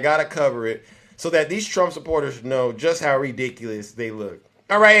cover it, I got to cover it so that these Trump supporters know just how ridiculous they look.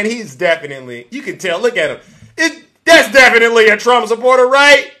 All right, and he's definitely, you can tell, look at him. That's definitely a Trump supporter,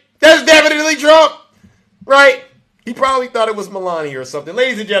 right? That's definitely Trump, right? He probably thought it was Melania or something.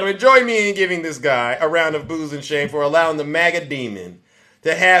 Ladies and gentlemen, join me in giving this guy a round of boos and shame for allowing the MAGA demon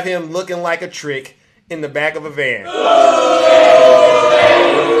to have him looking like a trick in the back of a van.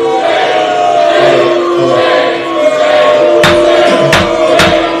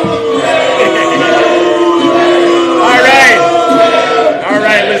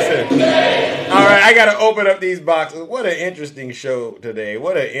 I got to open up these boxes. What an interesting show today.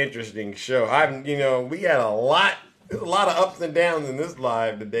 What an interesting show. We had a lot of ups and downs in this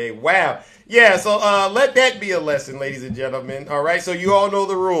live today. Wow. Yeah, so let that be a lesson, ladies and gentlemen. All right, so you all know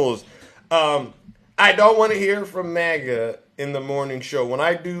the rules. I don't want to hear from MAGA in the morning show. When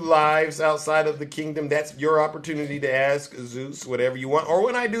I do lives outside of the kingdom, that's your opportunity to ask Zeus whatever you want. Or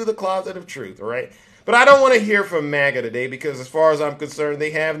when I do the Closet of Truth, all right? But I don't want to hear from MAGA today because, as far as I'm concerned,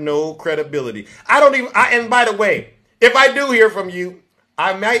 they have no credibility. I don't even. And by the way, if I do hear from you,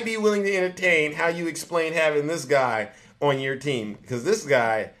 I might be willing to entertain how you explain having this guy on your team, because this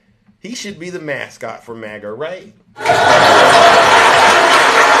guy, he should be the mascot for MAGA, right?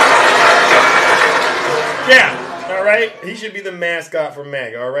 Yeah. All right. He should be the mascot for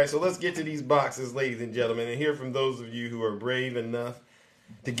MAGA. All right. So let's get to these boxes, ladies and gentlemen, and hear from those of you who are brave enough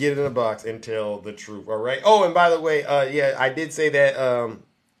to get in a box and tell the truth. All right. Oh, and by the way, yeah, I did say that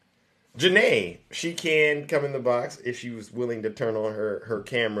Janae, she can come in the box if she was willing to turn on her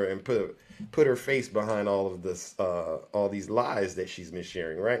camera and put her face behind all of this, all these lies that she's been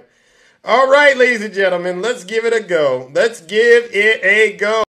sharing. Right. All right, ladies and gentlemen, let's give it a go. Let's give it a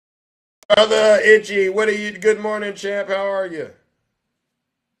go. Brother Itchy, what are you? Good morning, champ. How are you?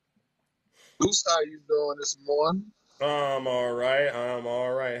 Bruce, how you doing this morning? I'm all right. I'm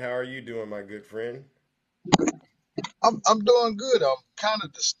all right. How are you doing, my good friend? I'm doing good. I'm kind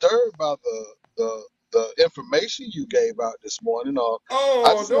of disturbed by the information you gave out this morning. I Oh,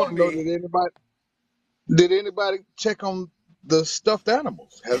 just want don't to know, be. did anybody check on the stuffed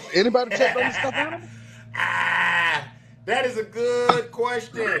animals? Has anybody checked on the stuffed animals? Ah, that is a good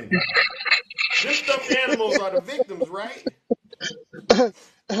question. Your stuffed animals are the victims, right?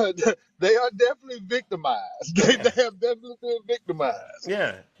 They are definitely victimized. Yeah, They have definitely been victimized.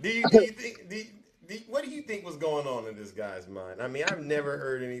 yeah. Do you think what do you think was going on in this guy's mind? I mean, I've never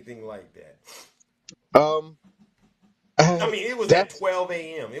heard anything like that. Um, I mean, it was at that's 12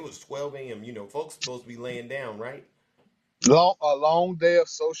 a.m. It was 12 a.m. You know, folks supposed to be laying down, right? a long day of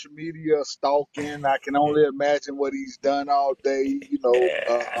social media stalking. I can only imagine what he's done all day.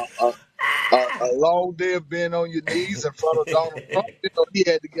 A long day of being on your knees in front of Donald Trump. He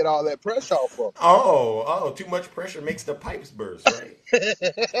had to get all that pressure off of Too much pressure makes the pipes burst, right?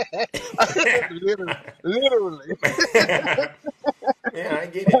 him. Literally. Yeah, I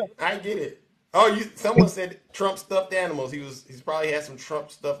get it. I get it. Oh, someone said Trump stuffed animals. He's probably had some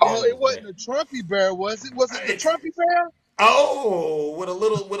Trump stuffed Oh, it animals, man. wasn't a Trumpy bear, was it? Was it the It's Trumpy bear? oh,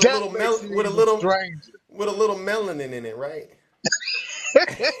 That makes it even stranger. with a little melanin in it, right?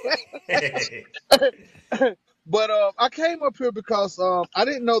 But I came up here because I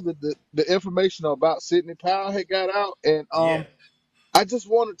didn't know that the information about Sidney Powell had got out, and Yeah. I just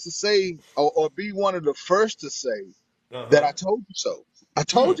wanted to say or be one of the first to say that Uh-huh. I told you so. I Hmm.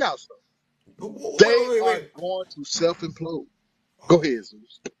 told y'all so. Wait, They wait, are wait. going to self-implode. Go Oh. ahead,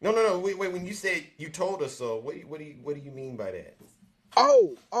 Zeus. No. Wait. When you say you told us so, what do you mean by that?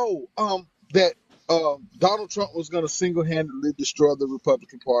 That Donald Trump was going to single-handedly destroy the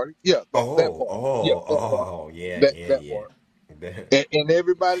Republican Party. Yeah, that part. Yeah, that part. Yeah, That yeah. part. And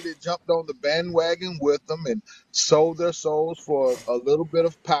everybody that jumped on the bandwagon with him and sold their souls for a little bit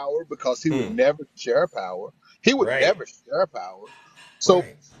of power because he would Hmm. never share power. He would Right. never share power. So,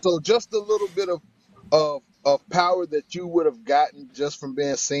 Right. so just a little bit of power that you would have gotten just from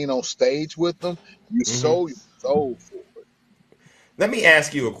being seen on stage with them, you Hmm. sold your soul for it. Let me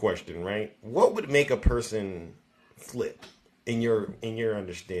ask you a question, right? What would make a person flip in your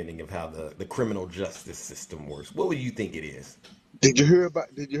understanding of how the criminal justice system works? What would you think it is? Did you hear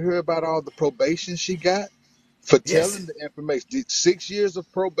about all the probation she got for Yes. telling the information? 6 years of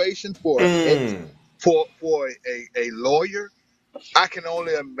probation for Mm. for a lawyer. I can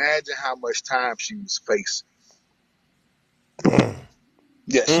only imagine how much time she was facing.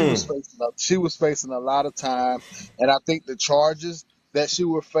 Yeah, Mm. she was facing a lot of time, and I think the charges that she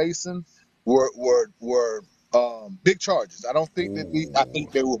were facing were big charges. I don't think I Ooh.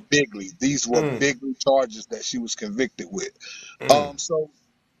 think they were bigly. These were Mm. bigly charges that she was convicted with. Mm. So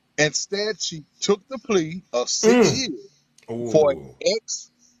instead she took the plea of six Mm. years for an Ooh.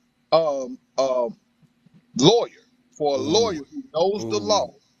 ex um um lawyer, for a lawyer Ooh. who knows the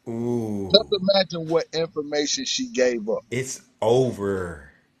law. Ooh. Just Ooh. imagine what information she gave up. It's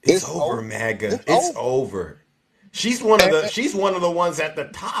over. It's It's over, over. MAGA. It's It's over. over. And She's one of the ones at the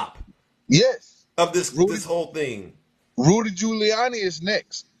top yes, of Rudy this whole thing. Rudy Giuliani is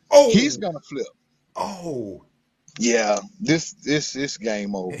next. He's Oh. gonna flip. Oh. Yeah, this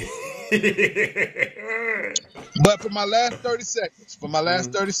game over. But for my last Mm. 30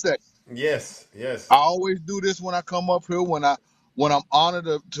 seconds, Yes, yes. I always do this when I come up here when I'm honored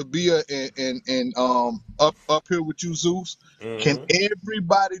to be up here with you, Zeus. Can Mm-hmm.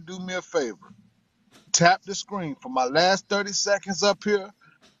 everybody do me a favor? Tap the screen for my last 30 seconds up here.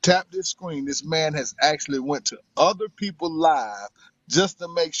 Tap this screen. This man has actually went to other people live just to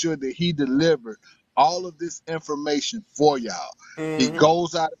make sure that he delivered all of this information for y'all. He Mm-hmm.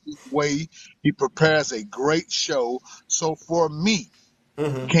 goes out of his way. He prepares a great show. So for me,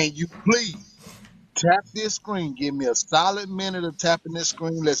 Mm-hmm. can you please Tap this screen. Give me a solid minute of tapping this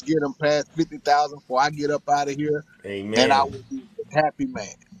screen. Let's get them past 50,000 before I get up out of here. And I Amen. will be a happy man.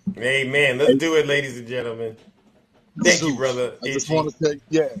 Amen. Let's Hey, do it, ladies and gentlemen. Thank you, Zeus, brother I just want Itchy. to tell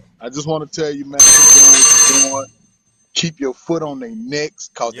you, I just want to tell you, man, keep doing what you're doing. Keep your foot on their necks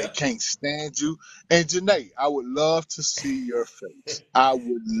because they Yep. can't stand you. And Janae, I would love to see your face. I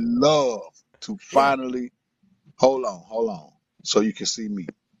would love to finally, hold on, so you can see me.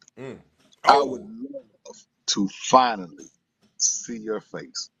 Mm. I would Oh, love to finally see your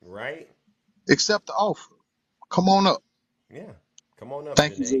face. right? Accept the offer. Come on up. Yeah. Come on up,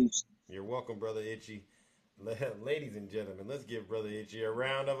 Thank you, Janae. Zeus. You're welcome, brother Itchy. Ladies and gentlemen, let's give brother Itchy a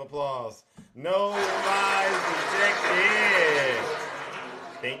round of applause. No lies detected.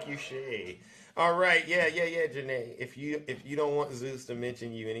 Thank you, Shay. All right, yeah, Janae. If you don't want Zeus to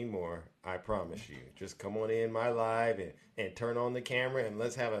mention you anymore, I promise you, just come on in my live and turn on the camera and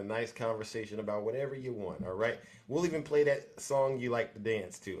let's have a nice conversation about whatever you want. All right, we'll even play that song you like to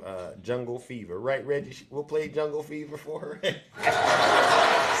dance to, Jungle Fever. Right, Reggie? We'll play Jungle Fever for her.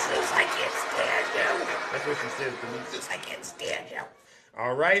 Zeus, I can't stand you. That's what she says to me. Zeus, I can't stand you.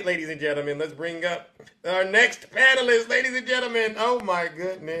 All right, ladies and gentlemen, let's bring up our next panelist, ladies and gentlemen. Oh my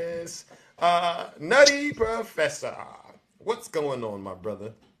goodness. Nutty Professor. What's going on, my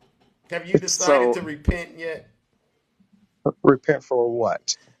brother? Have you decided So to repent yet? repent for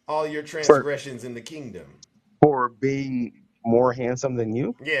what? All your For transgressions in the kingdom. being more handsome than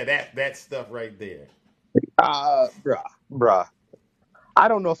you? Yeah, that stuff right there. Bruh. I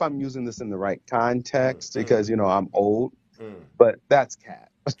don't know if I'm using this in the right context Mm. because I'm old, Mm. but that's cat.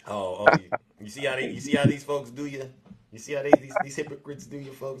 You see how these folks do you? You see how these hypocrites do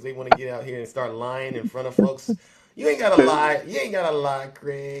you, folks? They want to get out here and start lying in front of folks. You ain't gotta lie. You ain't gotta lie,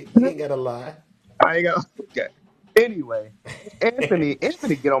 Craig. You ain't gotta lie. I ain't got okay. Anyway,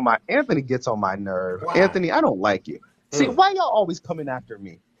 Anthony gets on my nerve. Why? Anthony, I don't like you. See, Mm. why y'all always coming after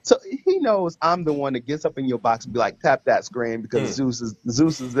me? So he knows I'm the one that gets up in your box and be like, tap that screen because Mm. Zeus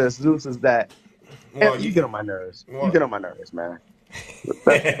is this, Zeus is that. Well, Anthony, you you get on my nerves. You well. get on my nerves, man.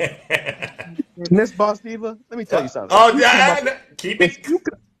 Miss Boss Diva, let me tell you something. Oh, yeah, keep If it. you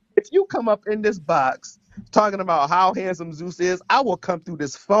if you come up in this box talking about how handsome Zeus is, I will come through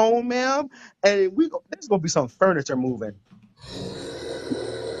this phone, ma'am, and there's gonna be some furniture moving.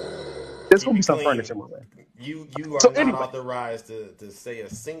 There's Keep gonna it be some clean. furniture moving. You are So not anyway, authorized to say a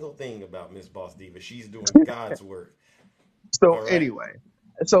single thing about Miss Boss Diva. She's doing God's work. so All right. anyway,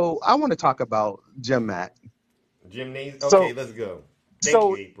 so I want to talk about Jim Mack. Gymnasium. Okay, So let's go. Thank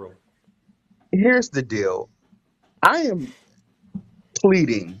you, so April. here's the deal. I am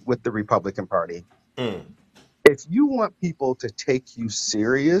pleading with the Republican Party. Mm. If you want people to take you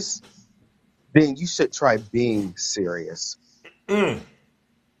serious, then you should try being serious. Mm.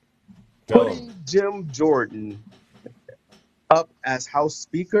 Tell them. Putting Jim Jordan up as House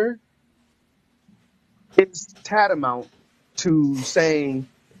Speaker is tantamount to saying,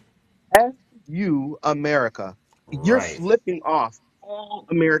 F you, America. You're Right. flipping off all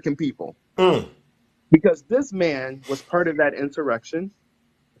American people Mm. because this man was part of that insurrection.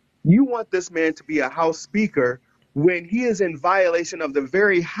 You want this man to be a House Speaker when he is in violation of the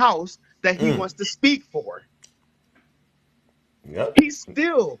very House that he Mm. wants to speak for. Yep. He's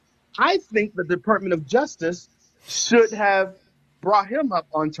still, I think the Department of Justice should have brought him up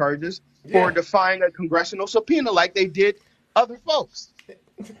on charges for Yeah. defying a congressional subpoena like they did other folks,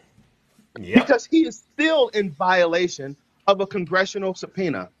 Yep. because he is still in violation of a congressional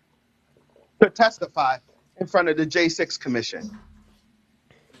subpoena to testify in front of the J6 Commission.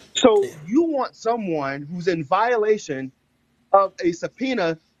 So you want someone who's in violation of a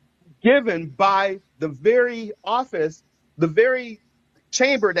subpoena given by the very office, the very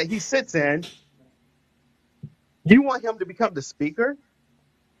chamber that he sits in. You want him to become the speaker?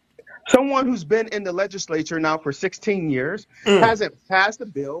 Someone who's been in the legislature now for 16 years, Mm. hasn't passed a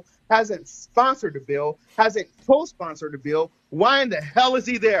bill, hasn't sponsored a bill, hasn't co-sponsored a bill. Why in the hell is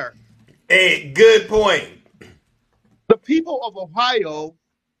he there? Hey, good point. The people of Ohio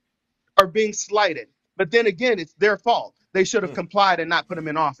are being slighted. But then again, it's their fault. They should have Mm. complied and not put him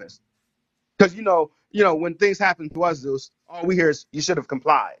in office. Because when things happen to us, Zeus, all we hear is you should have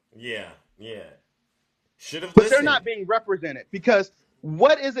complied. Yeah. Yeah. Should have But they're listened. not being represented because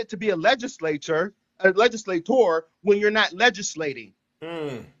what is it to be a legislator when you're not legislating?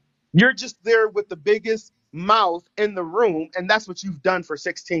 Mm. You're just there with the biggest mouth in the room, and that's what you've done for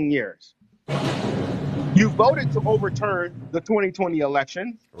 16 years. You voted to overturn the 2020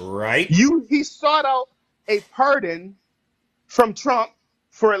 election. Right. He sought out a pardon from Trump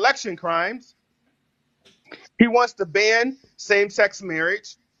for election crimes. He wants to ban same-sex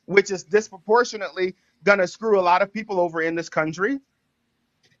marriage. which is disproportionately going to screw a lot of people over in this country.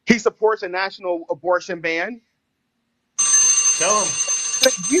 He supports a national abortion ban. Tell him.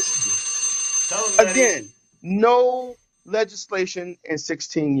 Tell him, Daddy. Again, no legislation in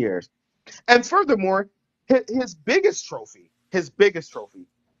 16 years. And furthermore, his biggest trophy,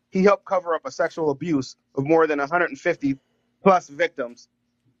 he helped cover up a sexual abuse of more than 150 plus victims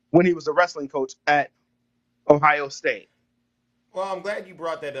when he was a wrestling coach at Ohio State. Well, I'm glad you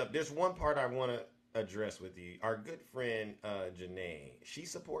brought that up. There's one part I want to address with you. Our good friend Janae, she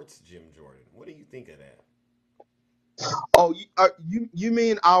supports Jim Jordan. What do you think of that? Oh, you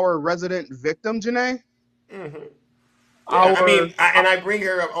mean our resident victim, Janae? Mm-hmm. Yeah, I bring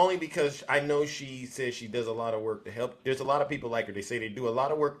her up only because I know she says she does a lot of work to help. There's a lot of people like her. They say they do a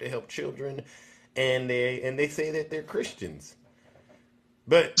lot of work to help children, and they say that they're Christians.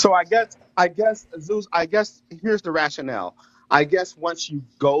 But so I guess Zeus, here's the rationale. I guess once you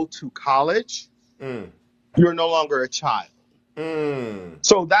go to college, you're no longer a child.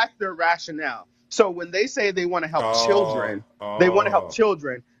 So that's their rationale. So when they say they want to help children, they want to help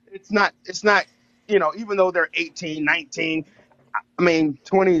children. It's not, even though they're 18, 19,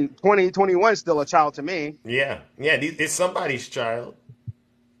 20, 21 is still a child to me. Yeah. It's somebody's child.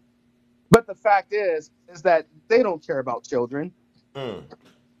 But the fact is that they don't care about children.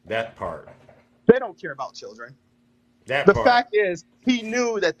 That part. They don't care about children. The fact is, he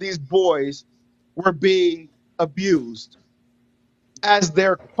knew that these boys were being abused as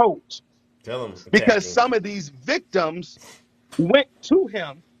their coach. Tell him. Because some of these victims went to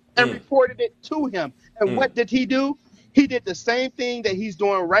him and reported it to him. And what did he do? He did the same thing that he's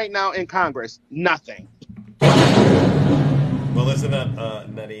doing right now in Congress. Nothing. Well, listen up,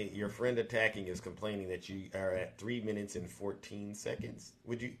 Nutty. Your friend attacking is complaining that you are at 3 minutes and 14 seconds.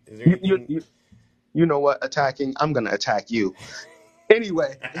 Would you? Is there anything? You know what? Attacking. I'm gonna attack you.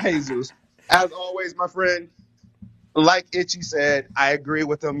 Anyway, Jesus. As always, my friend. Like Itchy said, I agree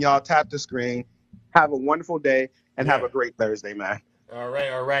with him. Y'all tap the screen. Have a wonderful day and have a great Thursday, man. All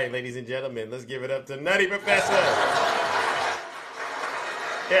right, ladies and gentlemen. Let's give it up to Nutty Professor.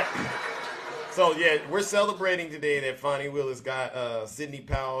 Yeah. So, we're celebrating today that Fonnie Willis got Sidney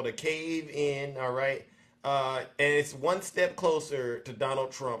Powell to cave in, all right? And it's one step closer to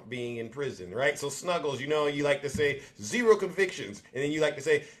Donald Trump being in prison, right? So, Snuggles, you like to say 0 convictions. And then you like to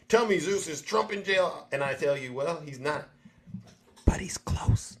say, tell me, Zeus, is Trump in jail? And I tell you, well, he's not. But he's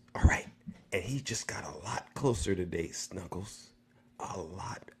close, all right? And he just got a lot closer today, Snuggles. A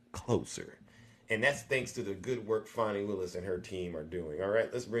lot closer. And that's thanks to the good work Fonnie Willis and her team are doing. All right,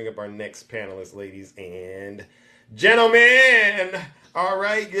 let's bring up our next panelist, ladies and gentlemen. All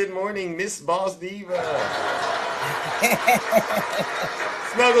right, good morning, Miss Boss Diva.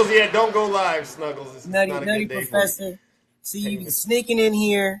 Snuggles, don't go live, Snuggles. It's not a Nutty good day Professor. See, you sneaking in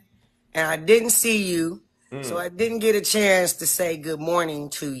here, and I didn't see you. So I didn't get a chance to say good morning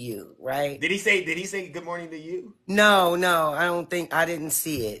to you, right? Did he say good morning to you? No, I didn't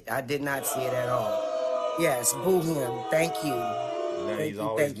see it. I did not see it at all. Yes, boo him. Thank you. He's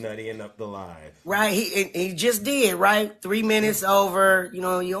always nuttying up the live. Right, he just did, right? 3 minutes over.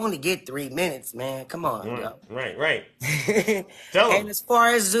 You only get 3 minutes, man. Come on, yo. Right. Tell him. And as far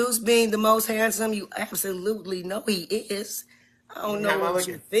as Zeus being the most handsome, you absolutely know he is. I don't know what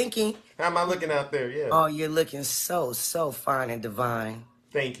you're thinking. How am I looking out there? Yeah. Oh, you're looking so fine and divine.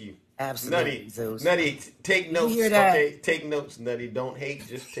 Thank you. Absolutely, Nutty, Zeus. Nutty, take notes. You hear that? Okay, take notes, Nutty. Don't hate,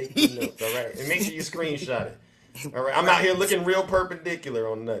 just take the notes. All right, and make sure you screenshot it. All right, I'm out here looking real perpendicular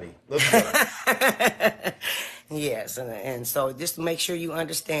on Nutty. Let's go. Yes, and so just to make sure you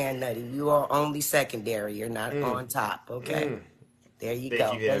understand, Nutty, you are only secondary. You're not on top. Okay. There you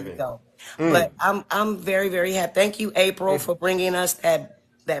go. There you go. But I'm very, very happy. Thank you, April, for bringing us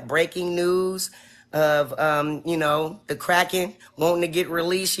that breaking news of the Kraken wanting to get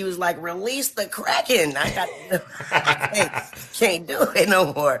released. She was like, "Release the Kraken." I can't do it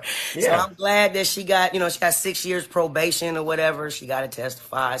no more. Yeah. So I'm glad that she got 6 years probation or whatever. She got to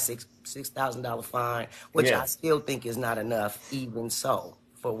testify, $6,000 fine, which I still think is not enough, even so,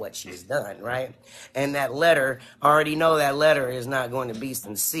 for what she's done, right? And that letter, I already know that letter is not going to be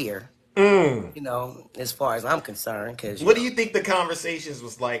sincere, as far as I'm concerned. What do you think the conversations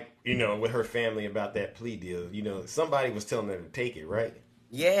was like, with her family about that plea deal? Somebody was telling them to take it, right?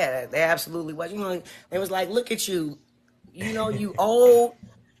 Yeah, they absolutely was. They was like, look at you. You old.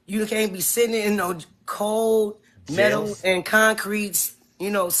 You can't be sitting in no cold metal and concrete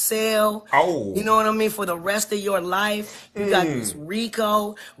cell. Oh. You know what I mean? For the rest of your life. You got this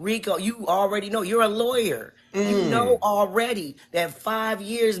RICO. You already know. You're a lawyer. You know already that 5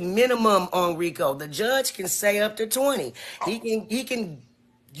 years minimum on RICO. The judge can say up to 20. He can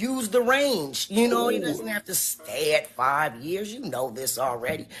use the range. You know, he doesn't have to stay at 5 years. You know this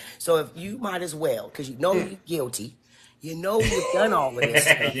already. So if you might as well, because you know you're guilty. You know you've done all of this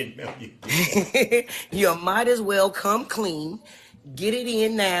stuff. You might as well come clean, get it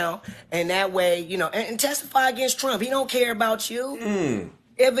in now, and that way, you know, and testify against Trump. He don't care about you.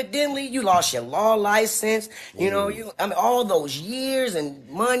 Evidently, you lost your law license. You know, I mean, all those years and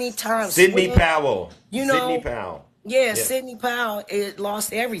money, time. Sidney Powell. You know, Sidney Powell. Yeah, Sidney Powell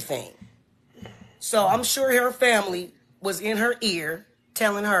lost everything. So I'm sure her family was in her ear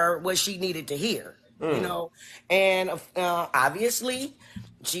telling her what she needed to hear. You know, and obviously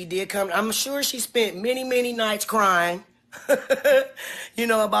she did come. I'm sure she spent many, many nights crying, you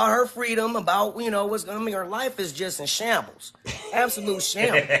know, about her freedom, about, you know, what's going on. I mean, her life is just in shambles, absolute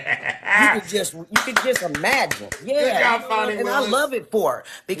shambles. You could just imagine. Yeah. And I love it for her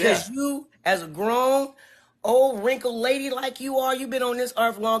because you, as a grown, old, wrinkled lady like you are, you've been on this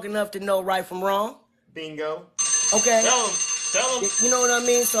earth long enough to know right from wrong. Bingo. Okay. Tell him. You know what I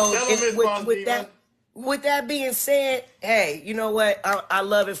mean? So with that being said, hey, you know what? I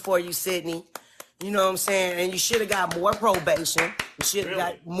love it for you, Sidney. You know what I'm saying? And you should have got more probation. You should have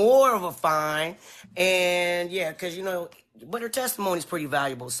got more of a fine. And yeah, because, you know, but her testimony is pretty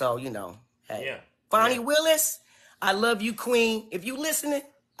valuable. So, you know, hey. Yeah. Fonnie Willis, I love you, Queen. If you listening,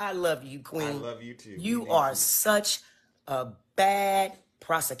 I love you, Queen. I love you too. You are such a bad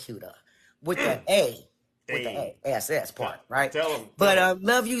prosecutor with the A. With the ASS part, right? Tell him. But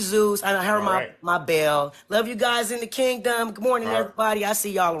love you, Zeus. I heard my bell. Love you guys in the kingdom. Good morning, everybody. I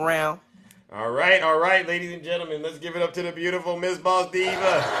see y'all around. All right, ladies and gentlemen. Let's give it up to the beautiful Miss Boss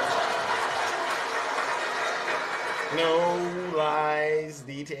Diva. No lies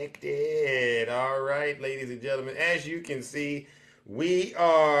detected. All right, ladies and gentlemen. As you can see, we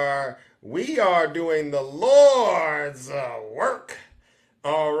are doing the Lord's work.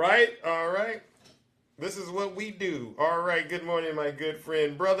 All right. This is what we do. All right. Good morning, my good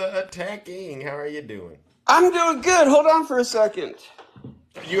friend, Brother Attacking. How are you doing? I'm doing good. Hold on for a second.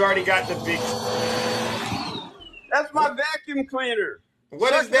 You already got the big... That's my vacuum cleaner.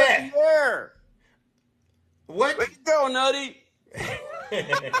 What is that? There. What? Way to go, Nutty.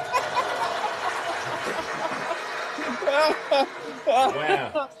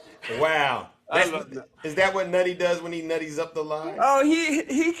 Wow. Is that what Nutty does when he nutties up the line? Oh,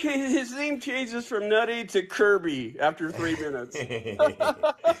 his name changes from Nutty to Kirby after 3 minutes.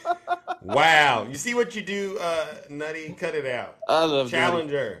 Wow. You see what you do, Nutty? Cut it out. I love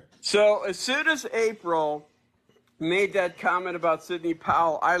Challenger. Nutty. So as soon as April made that comment about Sidney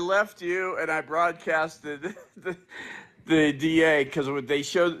Powell, I left you and I broadcasted the DA because they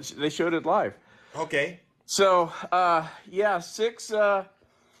showed it live. Okay. So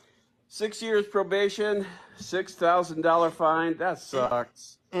 6 years probation, $6,000 fine. That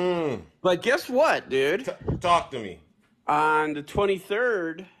sucks. But guess what, dude? Talk to me. On the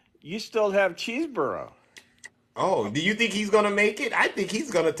 23rd, you still have Cheeseborough. Oh, do you think he's going to make it? I think he's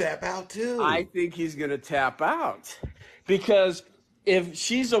going to tap out, too. I think he's going to tap out. Because if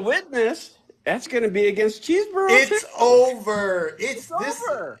she's a witness, that's going to be against Cheeseborough. It's over. It's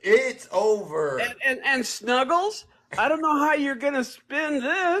over. It's over. And Snuggles, I don't know how you're going to spin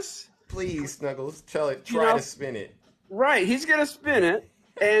this. Please, Snuggles, try to spin it. Right, he's going to spin it.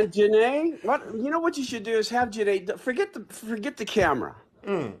 And Janae, what you should do is have Janae, forget the camera.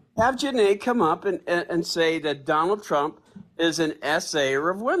 Have Janae come up and say that Donald Trump is an assayer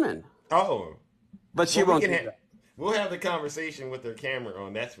of women. Oh. But she won't do that. We'll have the conversation with her camera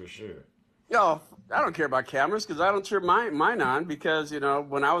on, that's for sure. Yo, I don't care about cameras because I don't turn mine on because,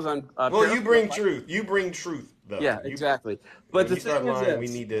 when I was on... well, you bring truth. You bring truth, though. Yeah, exactly. But the thing is this, we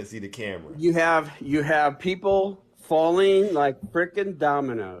need to see the camera. You have people falling like frickin'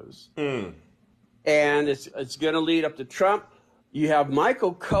 dominoes. And it's going to lead up to Trump. You have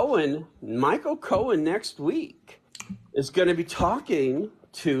Michael Cohen. Michael Cohen next week is going to be talking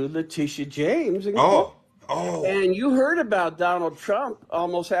to Letitia James. Oh. And you heard about Donald Trump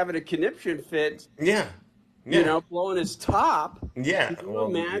almost having a conniption fit. Yeah. Blowing his top. Yeah. Can you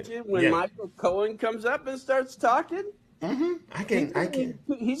imagine when Michael Cohen comes up and starts talking? Mm-hmm. I can.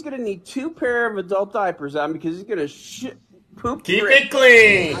 He's going to need 2 pair of adult diapers on because he's going to poop. Keep it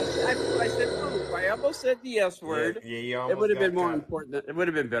clean. I said poop. I almost said the S word. Yeah, you almost it would have been more important. It would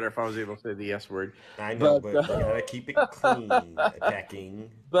have been better if I was able to say the S word. I know, but you gotta keep it clean. Attacking.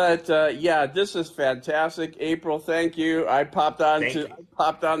 But this is fantastic. April, thank you. I popped on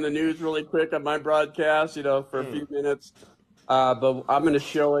the news really quick on my broadcast, for a few minutes. But I'm going to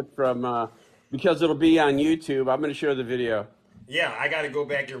show it from because it'll be on YouTube. I'm going to show the video. Yeah, I got to go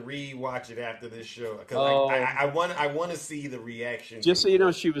back and re-watch it after this show because Oh, I want to see the reaction. just so you know,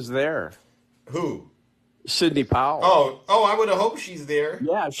 she was there. Who? Sidney Powell. Oh, I would have hoped she's there.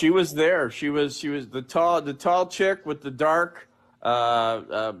 Yeah, she was there. She was the tall chick with the dark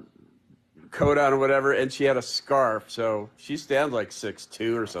coat on or whatever, and she had a scarf. So she stands like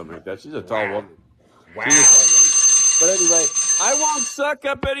 6'2" or something like that. She's a tall woman. Wow. But anyway, I won't suck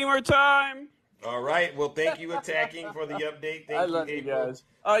up any more time. All right. Well, thank you, Attacking, for the update. I love you guys.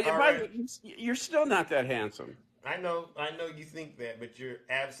 You're still not that handsome. I know you think that, but you're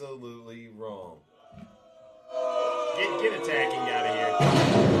absolutely wrong. Get Attacking out of here.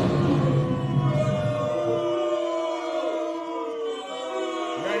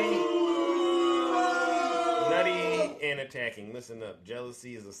 Nutty and Attacking. Listen up.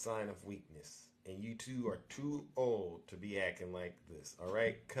 Jealousy is a sign of weakness. And you two are too old to be acting like this. All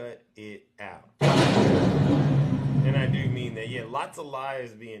right? Cut it out. And I do mean that. Yeah, lots of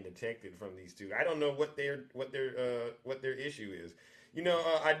lies being detected from these two. I don't know what their issue is. You know,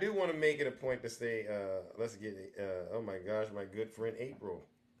 I do want to make it a point to say, let's get it. Oh my gosh, my good friend April.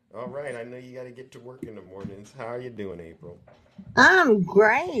 All right, I know you got to get to work in the mornings. How are you doing, April? I'm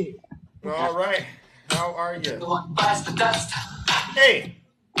great. All right, how are you? Hey.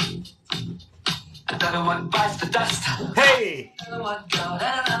 Hey.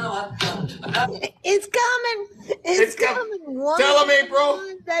 It's coming. It's coming. Tell them, April.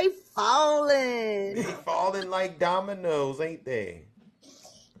 They falling. They falling like dominoes, ain't they?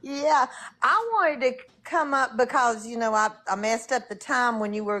 Yeah, I wanted to come up because, you know, I messed up the time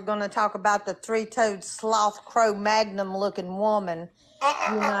when you were going to talk about the three-toed sloth crow magnum looking woman,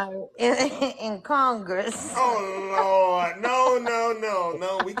 you know, in Congress. Oh, Lord. No.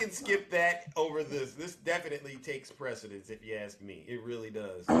 We can skip that over this. This definitely takes precedence, if you ask me. It really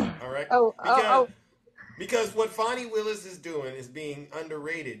does. All right? Because what Fonnie Willis is doing is being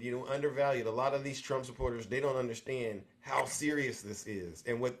underrated, you know, undervalued. A lot of these Trump supporters, they don't understand how serious this is.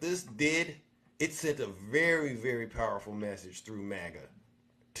 And what this did, it sent a very, very powerful message through MAGA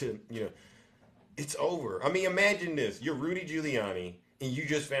to, you know, it's over. I mean, imagine this. You're Rudy Giuliani, and you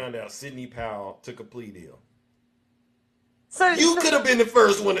just found out Sidney Powell took a plea deal. So you could have been the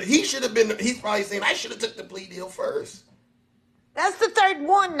first one. He should have been. He's probably saying, I should have took the plea deal first. That's the third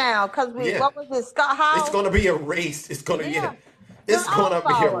one now, because what was it, Scott Howell? It's going to be a race. It's going to be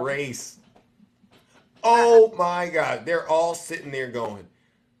a race. Oh my God. They're all sitting there going,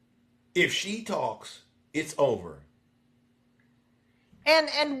 if she talks, it's over.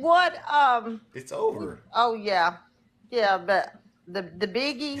 And what it's over. Oh yeah. Yeah, but the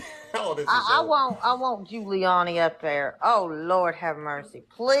biggie, I want Giuliani up there. Oh Lord have mercy.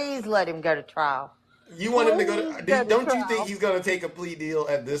 Please let him go to trial. You want him to go to don't you think he's going to take a plea deal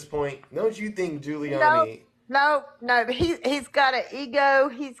at this point? Don't you think Giuliani? No. He's got an ego.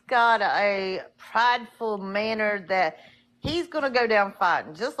 He's got a prideful manner that he's going to go down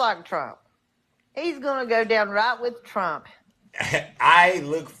fighting, just like Trump. He's going to go down right with Trump. I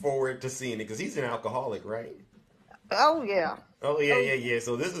look forward to seeing it because he's an alcoholic, right? Oh, yeah. Yeah.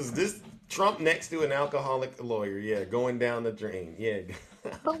 So this Trump next to an alcoholic lawyer, yeah, going down the drain, yeah.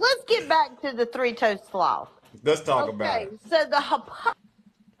 But let's get back to the three-toed sloth. Let's talk about it. So the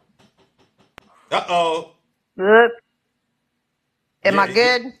Uh-oh. Am I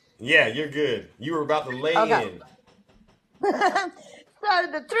good? Yeah, you're good. You were about to lay in. So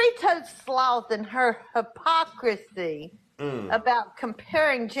the three-toed sloth and her hypocrisy about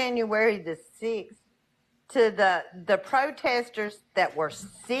comparing January the 6th to the protesters that were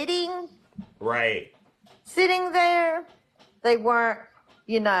sitting there. They weren't,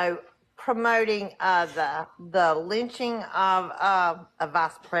 you know, promoting the lynching of a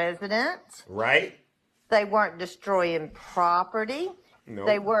vice president. Right. They weren't destroying property. Nope.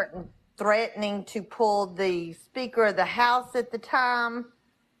 They weren't threatening to pull the Speaker of the House at the time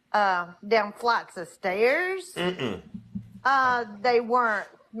down flights of stairs. They weren't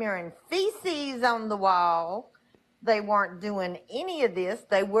smearing feces on the wall. They weren't doing any of this.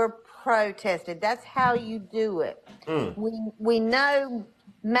 They were protesting. That's how you do it. We know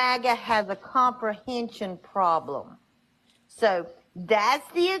MAGA has a comprehension problem. So that's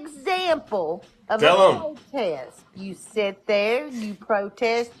the example of a protest. You sit there, you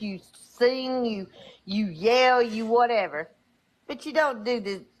protest, you sing, you yell, you whatever. But you don't do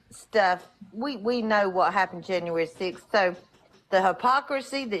this stuff. We know what happened January 6th. So the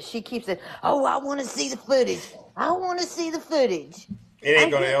hypocrisy that she keeps saying, oh, I want to see the footage. I want to see the footage. It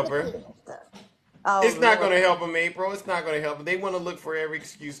ain't going to help her. Oh, it's not going to help them, April. It's not going to help them. They want to look for every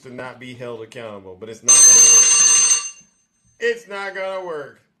excuse to not be held accountable, but it's not going to work. It's not going to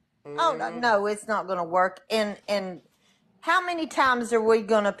work. Oh, no, it's not going to work. And How many times are we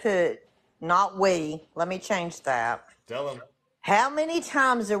going to put, not we, let me change that. Tell them. How many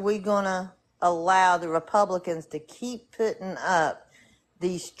times are we going to allow the Republicans to keep putting up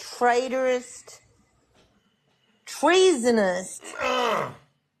these traitorous, treasonous,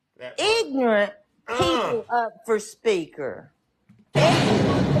 ignorant people up for speaker?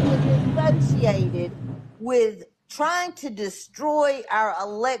 Everyone that is associated with trying to destroy our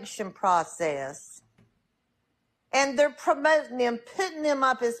election process, and they're promoting them, putting them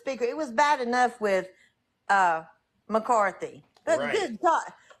up as speaker. It was bad enough with McCarthy, but good God,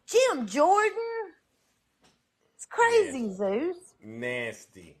 Jim Jordan, it's crazy, Zeus.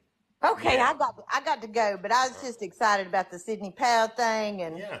 Nasty. Okay, I got to go, but I was just excited about the Sidney Powell thing,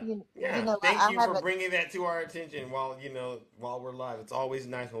 and you know, Thank you for bringing that to our attention while we're live. It's always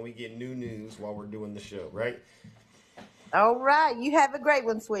nice when we get new news while we're doing the show, right? All right, you have a great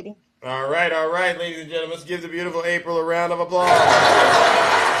one, sweetie. All right, ladies and gentlemen, let's give the beautiful April a round of applause.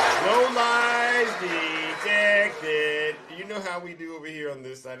 No lies detected. You know how we do over here on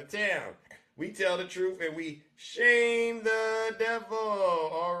this side of town. We tell the truth and we shame the devil.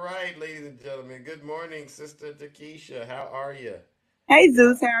 All right, ladies and gentlemen. Good morning, Sister Takesha. How are you? Hey,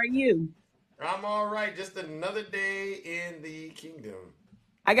 Zeus. How are you? I'm all right. Just another day in the kingdom.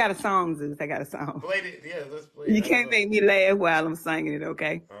 I got a song, Zeus. I got a song. Play it. Yeah, let's play it. You can't make me laugh while I'm singing it,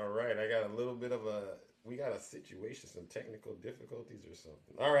 okay? All right. I got a little bit of we got a situation, some technical difficulties or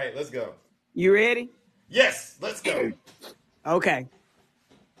something. All right, let's go. You ready? Yes, let's go. Okay.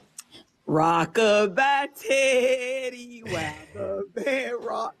 Rock-a-bye Teddy while the band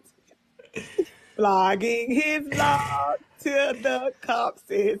rocked, flogging his log till the cop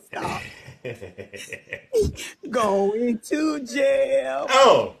said stop. Going to jail.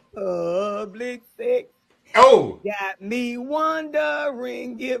 Oh. Public sex. Oh. Got me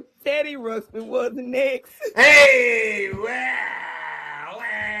wondering if Teddy Ruxpin was the next. Hey, wow.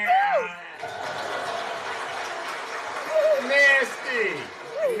 Nasty.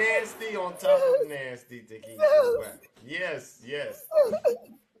 Nasty on top of nasty, Takesha. Yes.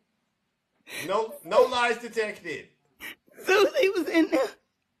 No lies detected. Susie was in there.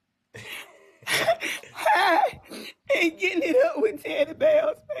 And getting it up with Teddy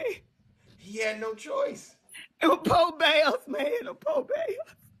Bells, man. He had no choice. It was poor Bells, man. Poor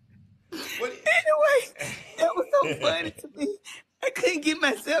Bells. Anyway, that was so funny to me. I couldn't get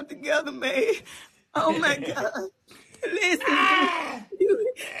myself together, man. Oh my God. Listen,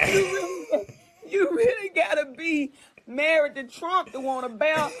 you really gotta be married to Trump to want a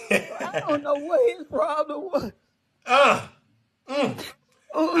belt. I don't know what his problem was. I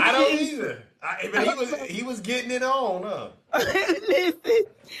don't either. But he was getting it on, huh? Listen,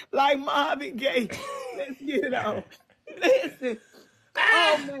 like Marvin Gaye. Let's get it on. Listen.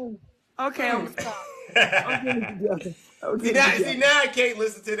 Oh man. Okay, I'm gonna stop. I'm getting it together. See, now I can't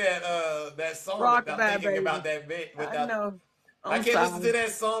listen to that song without thinking about that van. I know. I can't listen to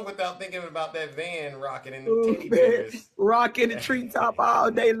that song without thinking about that van rocking in the teddy bears. Rocking the treetop all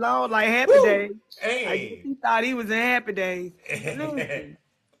day long like Happy Days. Hey. I guess he thought he was in Happy Days.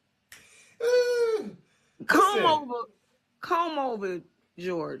 Come over,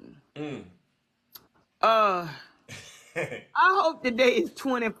 Jordan. I hope today is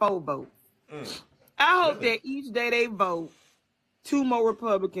 24 votes. I hope that each day they vote, 2 more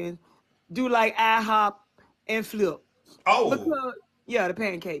Republicans do like IHOP and flip. Oh. Because, the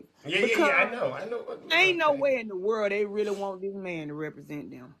pancake. Yeah, I know. Ain't no way in the world they really want this man to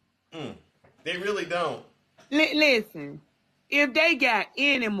represent them. They really don't. Listen, if they got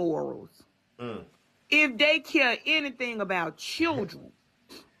any morals, if they care anything about children,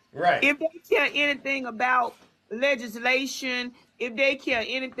 right? If they care anything about legislation, if they care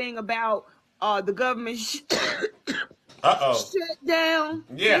anything about the government shut down,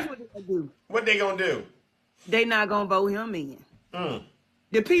 yeah, that's what they gonna do. What they gonna do? They not gonna vote him in.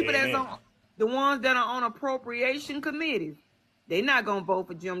 The people that's on, the ones that are on appropriation committees, they not gonna vote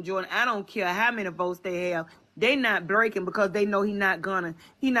for Jim Jordan. I don't care how many votes they have. They not breaking because they know he not gonna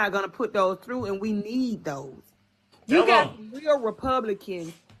put those through, and we need those. You got some real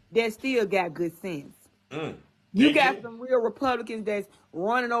Republicans that still got good sense. You got some real Republicans that's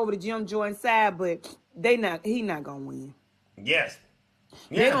running over the Jim Jordan side, but he not gonna win. Yes.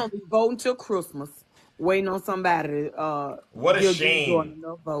 They're gonna be voting till Christmas, waiting on somebody to what a shame.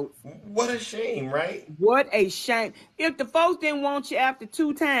 Enough votes. What a shame, right? What a shame. If the folks didn't want you after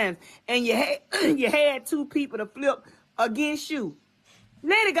 2 times and you had 2 people to flip against you,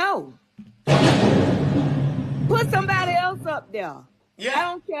 let it go. Put somebody else up there. Yeah. I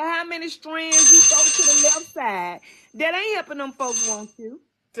don't care how many strands you throw to the left side. That ain't helping them folks want you.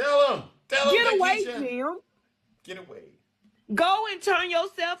 Tell them. Get away, Jim. Get away. Go and turn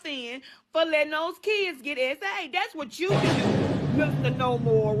yourself in for letting those kids get SA. That's what you do, Mr. No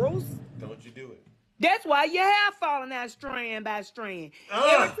Morals. Don't you do it. That's why you have fallen out strand by strand.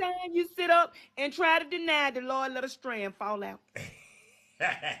 Every time you sit up and try to deny, the Lord let a strand fall out.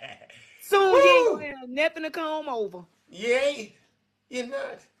 Soon you ain't gonna have nothing to come over. Yeah, you're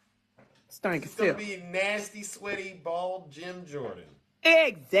not. Stinking It's gonna be nasty, sweaty, bald Jim Jordan.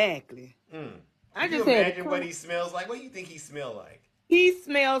 Exactly. I just imagine what he smells like. What do you think he smells like? He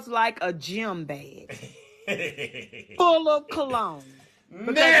smells like a gym bag full of cologne.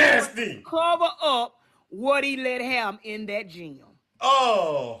 Nasty. Cover up what he let have in that gym.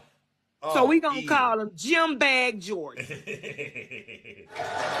 Oh. So we gonna call him Gym Bag Jordan. That's a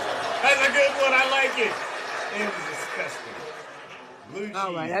good one. I like it. It was disgusting.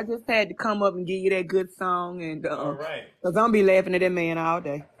 All right, I just had to come up and give you that good song, and all right, cause I'm be laughing at that man all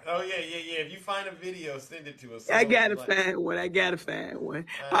day. Oh yeah. If you find a video, send it to us. I gotta find one.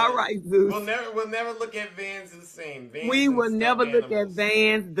 All right, Zeus. We'll never look at Vans the same. We will never look at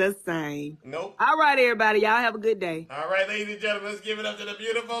Vans the same. Nope. All right, everybody, y'all have a good day. All right, ladies and gentlemen, let's give it up to the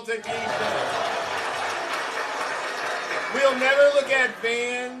beautiful Takesha. We'll never look at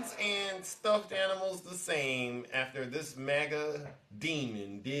Vans and stuffed animals the same after this MAGA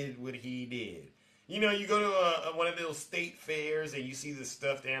demon did what he did. You know, you go to one of those state fairs and you see the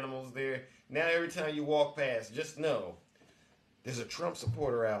stuffed animals there. Now every time you walk past, just know there's a Trump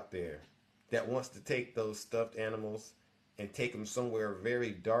supporter out there that wants to take those stuffed animals and take them somewhere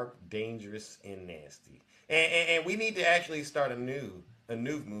very dark, dangerous, and nasty. And we need to actually start a new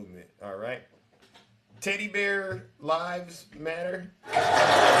movement, all right? Teddy bear lives matter.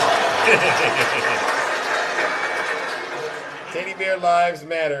 Teddy bear lives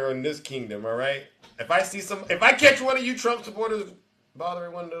matter in this kingdom, all right? If I catch one of you Trump supporters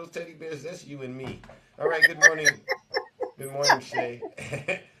bothering one of those teddy bears, that's you and me. All right, good morning. Good morning, Shay.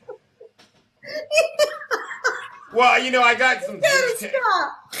 Well, you know, I got some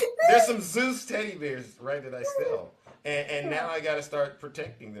there's some Zeus teddy bears, right, that I sell. And now I got to start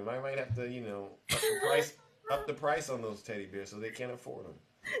protecting them. I might have to, you know, up the price on those teddy bears so they can't afford them.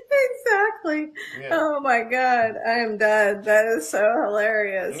 Exactly. Yeah. Oh my God, I am done. That is so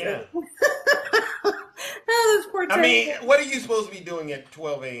hilarious. Yeah. Oh, this poor I mean, what are you supposed to be doing at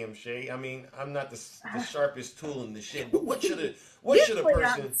 12 a.m., Shay? I mean, I'm not the sharpest tool in the shed, but what should a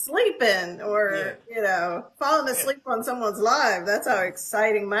person I'm sleeping or you know, falling asleep on someone's live? That's how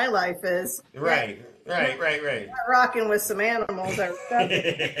exciting my life is. Right. Not rocking with some animals.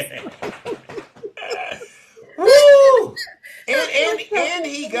 Woo! And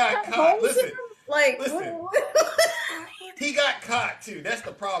he got caught. Listen. He got caught too. That's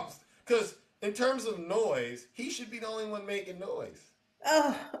the problem. Because in terms of noise, he should be the only one making noise.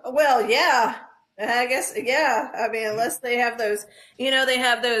 Oh, well, yeah. I guess, yeah. I mean, unless they have those, you know, they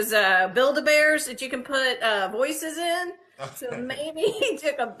have those Build-A-Bears that you can put voices in. So maybe he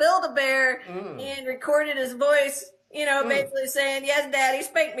took a Build-A-Bear and recorded his voice, you know, basically saying, "Yes, Daddy,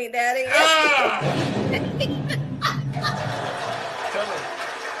 spank me, Daddy."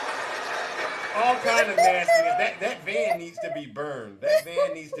 All kind of nastiness. That van needs to be burned. That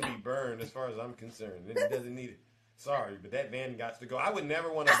van needs to be burned as far as I'm concerned. It doesn't need it. Sorry, but that van got to go. I would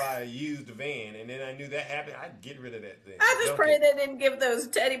never want to buy a used van, and then I knew that happened. I'd get rid of that thing. I just pray they didn't give those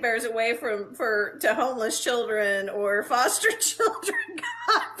teddy bears away to homeless children or foster children.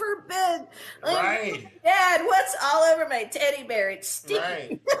 God forbid. Like, right. Dad, what's all over my teddy bear? It's sticky.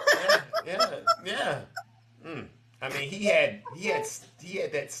 Right. Yeah. I mean, he had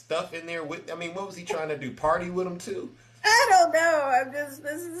that stuff in there with. I mean, what was he trying to do? Party with him too? I don't know. This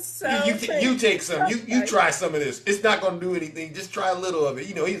is so. You take some. You try some of this. It's not going to do anything. Just try a little of it.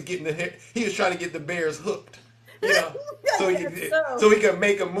 You know, he was trying to get the bears hooked. You know, so he could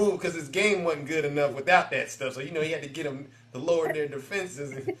make them move because his game wasn't good enough without that stuff. So you know, he had to get them to lower their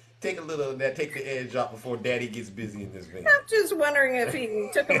defenses and take a little of that, take the edge off before Daddy gets busy in this van. I'm just wondering if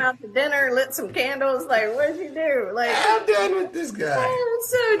he took them out to dinner, lit some candles. Like, what did he do? Like, I'm done with this guy. I'm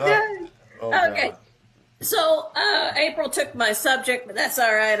so done. Okay. God. So, April took my subject, but that's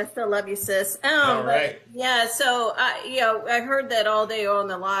all right. I still love you, sis. All right. Yeah, so, I heard that all day on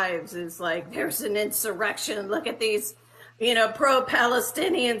the lives is like, there's an insurrection. Look at these,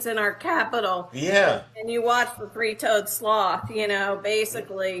 pro-Palestinians in our capital. Yeah. And you watch the three-toed sloth,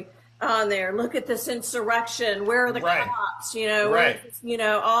 basically on there. Look at this insurrection. Where are the cops? Right.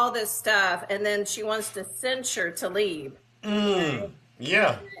 All this stuff. And then she wants to censure Tlaib.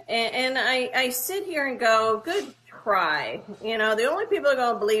 Yeah. And I sit here and go, good try. The only people that are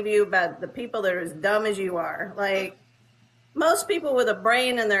going to believe you about the people that are as dumb as you are. Like, most people with a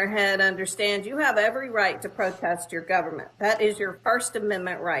brain in their head understand you have every right to protest your government. That is your First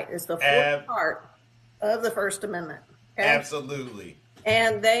Amendment right. It's the fourth part of the First Amendment. Okay? Absolutely.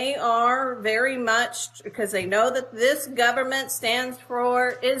 And they are very much, because they know that this government stands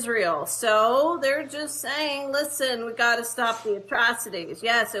for Israel. So they're just saying, listen, we got to stop the atrocities.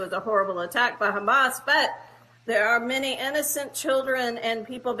 Yes, it was a horrible attack by Hamas, but there are many innocent children and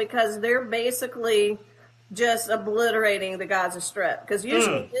people because they're basically just obliterating the Gaza Strip. Because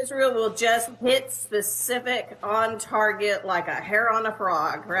usually Israel will just hit specific on target like a hair on a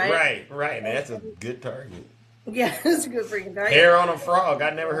frog, right? Right. And that's a good target. Yeah, it's a good freaking target. Hair on a frog.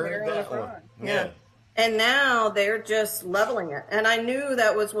 I never heard that one. Yeah. And now they're just leveling it. And I knew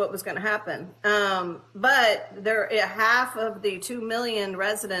that was what was going to happen. But half of the 2 million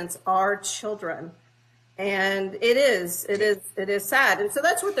residents are children. And it is sad. And so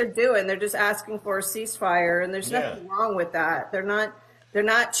that's what they're doing. They're just asking for a ceasefire. And there's nothing wrong with that. They're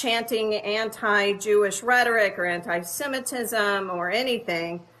not chanting anti-Jewish rhetoric or anti-Semitism or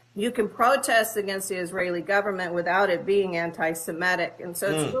anything. You can protest against the Israeli government without it being anti-Semitic. And so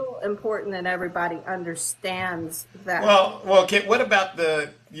it's real important that everybody understands that. Well, what about them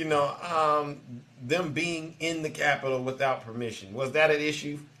being in the Capitol without permission? Was that an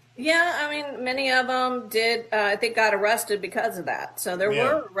issue? Yeah, I mean, many of them did, I think, got arrested because of that. So there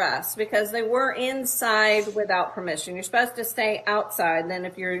were arrests because they were inside without permission. You're supposed to stay outside. Then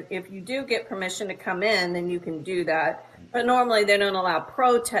if you do get permission to come in, then you can do that. But normally they don't allow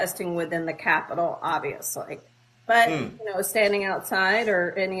protesting within the Capitol, obviously. But, standing outside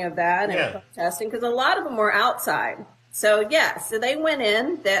or any of that and protesting, because a lot of them were outside. So, so they went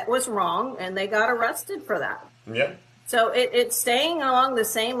in. That was wrong, and they got arrested for that. Yeah. So it's staying along the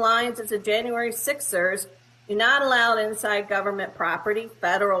same lines as the January 6ers. You're not allowed inside government property,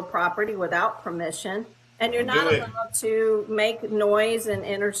 federal property, without permission. And you're not allowed to make noise and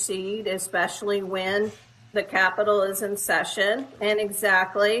intercede, especially when the Capitol is in session. And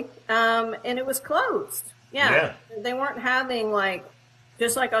and it was closed. Yeah. They weren't having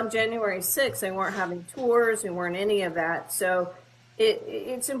just like on January 6th, they weren't having tours, they weren't any of that. So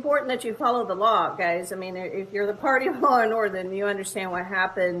it's important that you follow the law, guys. I mean, if you're the party of law and order, then you understand what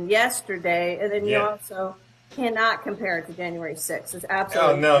happened yesterday, and then you also cannot compare it to January 6th. It's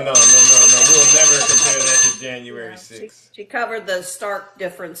absolutely no. We'll never compare that to January 6th. She covered the stark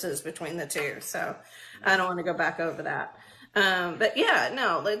differences between the two, so I don't want to go back over that. But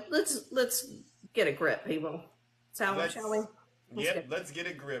let's get a grip, people. Shall we? Let's get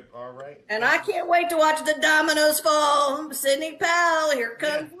a grip, all right? And I can't wait to watch the dominoes fall. Sidney Powell, here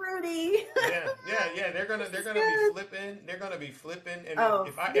comes Rudy. They're gonna be flipping. They're gonna be flipping. And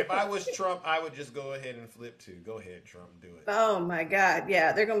if I was Trump, I would just go ahead and flip too. Go ahead, Trump, do it. Oh my God,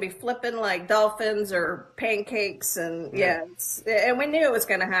 yeah, they're gonna be flipping like dolphins or pancakes, and and we knew it was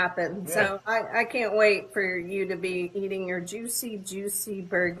gonna happen. Yeah. So I can't wait for you to be eating your juicy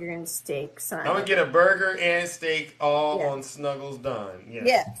burger and steak, Simon. I'm gonna get a burger and steak all on Snuggles done.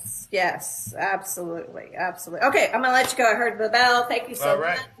 Yes, absolutely. Okay, I'm gonna let you go. I heard the bell. Thank you so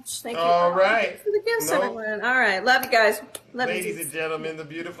much. Thank you. All right. Thanks for the gifts, everyone. All right, love you guys. Ladies and gentlemen, the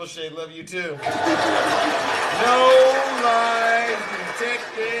beautiful Shay, love you too. No lies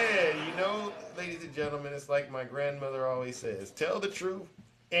detected. Ladies and gentlemen, it's like my grandmother always says: tell the truth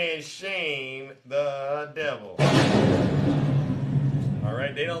and shame the devil. All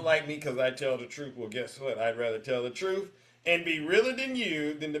right, they don't like me because I tell the truth. Well, guess what? I'd rather tell the truth and be realer than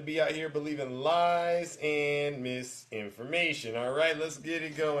you than to be out here believing lies and misinformation. All right, let's get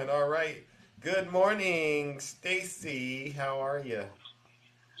it going. All right. Good morning, Stacy. How are you?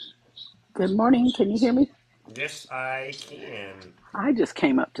 Good morning. Can you hear me? Yes, I can. I just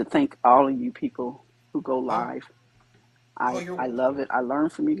came up to thank all of you people who go live. I love it. I learn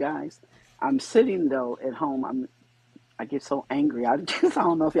from you guys. I'm sitting, though, at home. I get so angry. I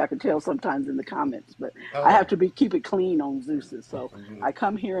don't know if y'all can tell sometimes in the comments, but I have to keep it clean on Zeus's. So I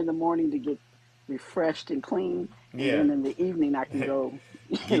come here in the morning to get refreshed and clean, and then in the evening I can go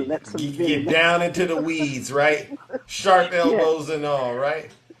and let some get down into the weeds, right? Sharp elbows and all, right?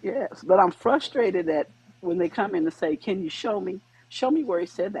 Yes, but I'm frustrated that when they come in and say, "Can you show me where he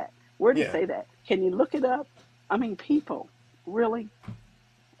said that? Where did he say that? Can you look it up?" I mean, people, really?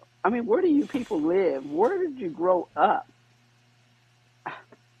 I mean, where do you people live? Where did you grow up?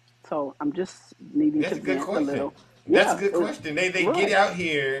 So I'm just needing to vent a little. That's a good question. They get out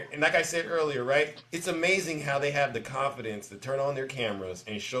here, and like I said earlier, right? It's amazing how they have the confidence to turn on their cameras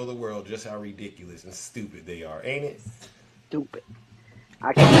and show the world just how ridiculous and stupid they are, ain't it? Stupid.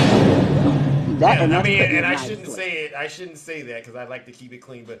 I can't. I shouldn't say it. I shouldn't say that because I like to keep it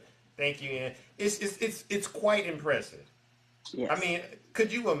clean. But thank you, Ann. It's quite impressive. Yes. I mean,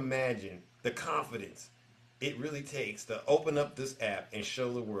 could you imagine the confidence it really takes to open up this app and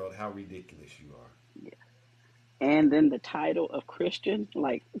show the world how ridiculous you are? Yes. And then the title of Christian,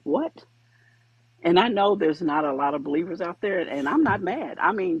 like what? And I know there's not a lot of believers out there, and I'm not mad.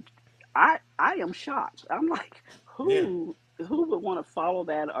 I mean, I am shocked. I'm like, Yeah. who would want to follow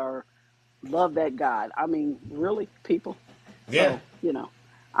that or love that God? I mean, really, people. Yeah. So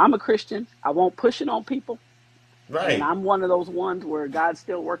I'm a Christian. I won't push it on people, and Right. I'm one of those ones where God's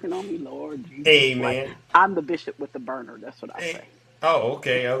still working on me. Lord Jesus, like Amen. I'm the bishop with the burner. That's what I Hey. say. Oh,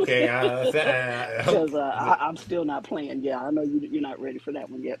 okay, okay. Because I'm still not playing. Yeah, I know you're not ready for that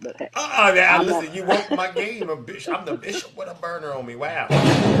one yet, but hey, I'm not. Listen, you woke my game. I'm the bishop with a burner on me. Wow.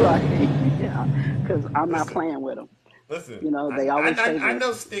 Right? Yeah, because I'm not Listen, playing with them. listen. They always say I this.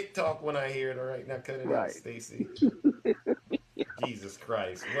 know stick talk when I hear it. All right, now cut it out, Right. Stacy. Jesus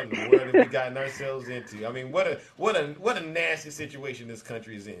Christ, what in the world have we gotten ourselves into? I mean, what a nasty situation this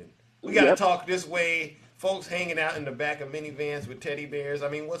country is in. We got to Yep. talk this way. Folks hanging out in the back of minivans with teddy bears. I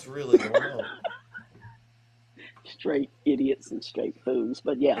mean, what's really going on? Straight idiots and straight fools.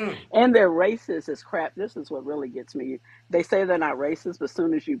 But yeah, and they're racist as crap. This is what really gets me. They say they're not racist, but as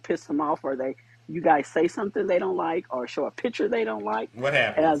soon as you piss them off or you guys say something they don't like or show a picture they don't like, What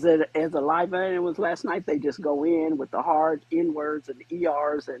happens? as a live event was last night, they just go in with the hard N words and the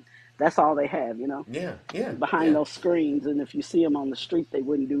ERs, and that's all they have, Yeah, yeah, behind yeah, those screens. And if you see them on the street, they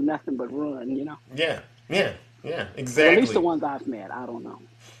wouldn't do nothing but run, yeah, yeah, yeah. Well, at least the Exactly. ones I've met, I don't know.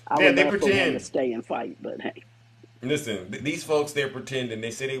 I Yeah, would they love for one to pretend. stay and fight, but hey. Listen, these folks, they're pretending.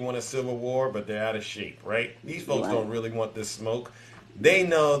 They say they want a civil war, but they're out of shape, right? These folks Right. don't really want this smoke. They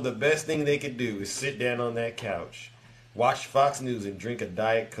know the best thing they could do is sit down on that couch, watch Fox News, and drink a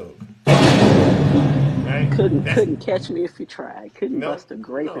Diet Coke. Right? Couldn't catch me if you tried. Couldn't No, bust a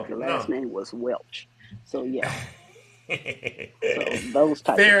grape if no, your last no. name was Welch. So yeah. So those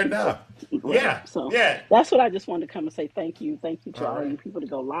type of Fair people. enough. Right. Yeah, So yeah. that's what I just wanted to come and say thank you. Thank you to All all right. you people to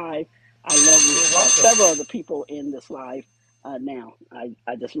go live. I love You're welcome. several of the people in this live now.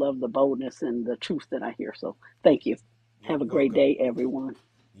 I just love the boldness and the truth that I hear. So thank you. You're Have a great welcome. day, everyone.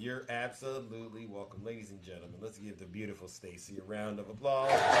 You're absolutely welcome. Ladies and gentlemen, let's give the beautiful Stacy a round of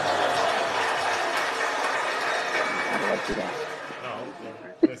applause. I'd love to that. Oh, okay.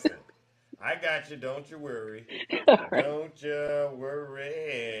 Listen, I got you. Don't you worry. All right. Don't you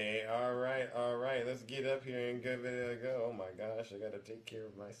worry. All right, all right. Let's get up here and give it a go. Oh my gosh, I got to take care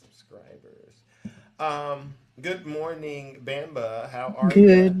of my subscribers. Good morning, Bamba. How are you?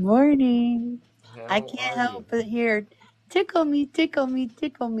 Good morning. I How can't are you? help but hear tickle me, tickle me,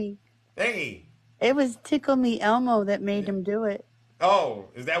 tickle me. Hey. It was Tickle Me Elmo that made him do it. Oh,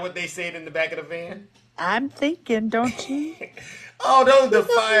 is that what they said in the back of the van? I'm thinking, don't you? Oh, don't Tickle me,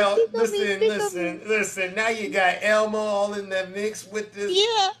 defile. tickle me, tickle me. Listen. Now you got Elmo all in that mix with this.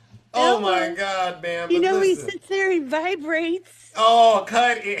 Yeah, Oh my Elmo. God, man. You But know, he listen. sits there and vibrates. Oh,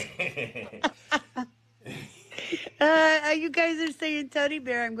 cut it. You guys are saying Teddy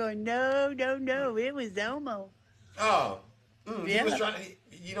Bear. I'm going, no, no, no. It was Elmo. Oh. He was Yeah. trying.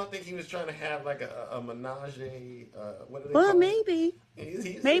 You don't think he was trying to have like a menage? What do they Well, call it? maybe. He's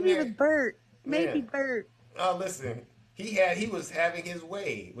Maybe in there. with Bert. Yeah. Maybe Bert. Oh, listen. He was having his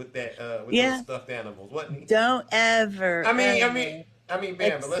way with that with those Yeah. stuffed animals, wasn't he? Don't ever, I mean,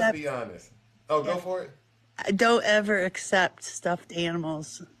 man, but let's accept, be honest. Oh, yeah. go for it. Don't ever accept stuffed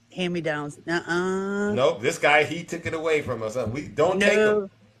animals, hand-me-downs. Nope, this guy, he took it away from us. We don't take them.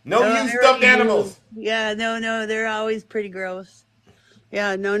 No, No I use already stuffed animals. knew. Yeah, no, they're always pretty gross.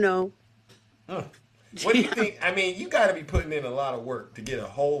 Yeah, no. What do you think? I mean, you got to be putting in a lot of work to get a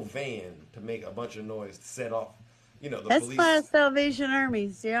whole van to make a bunch of noise to set off, the That's police. why Salvation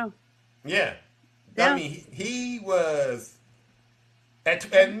Armies, yeah. Yeah. Yeah. I mean, he was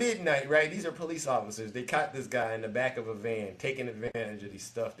at midnight, right? These are police officers. They caught this guy in the back of a van taking advantage of these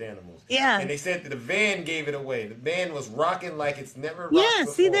stuffed animals. Yeah. And they said that the van gave it away. The van was rocking like it's never rocked Yeah,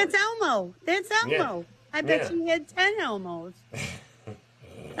 before. see, that's Elmo. That's Elmo. Yeah. I bet Yeah. you had 10 Elmos.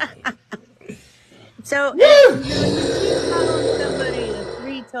 So, you keep calling somebody a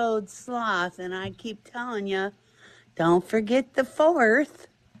three-toed sloth, and I keep telling you, don't forget the fourth,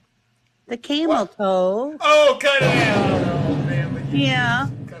 the camel toe. Oh, cut it out. Oh, man. But Yeah.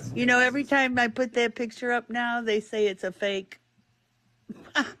 You know, every time I put that picture up now, they say it's a fake.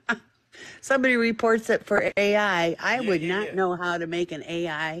 Somebody reports it for AI. I would not know how to make an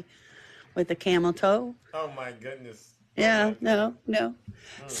AI with a camel toe. Oh, my goodness. Yeah, no.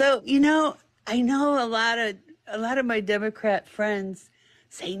 So, I know a lot of my Democrat friends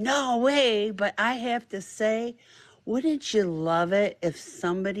say, no way, but I have to say, wouldn't you love it if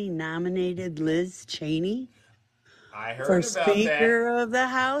somebody nominated Liz Cheney? for heard about that. Speaker of the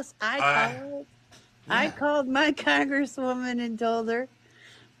House. I called my congresswoman and told her.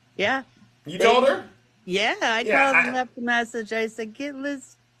 Yeah. You told her? Yeah, I called and left a message. I said, get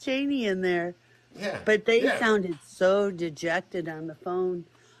Liz Cheney in there. Yeah. But they sounded so dejected on the phone.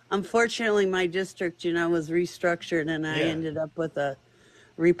 Unfortunately, my district, was restructured, and I ended up with a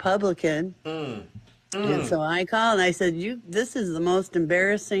Republican. And so I called and I said, this is the most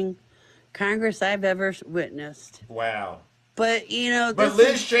embarrassing Congress I've ever witnessed. Wow. But, But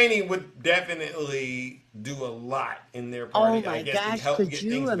Liz Cheney would definitely do a lot in their party, oh my I guess, gosh, to help could get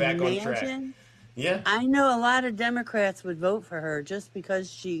you things back on track. imagine? Yeah. I know a lot of Democrats would vote for her just because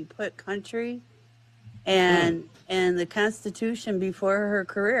she put country and the Constitution before her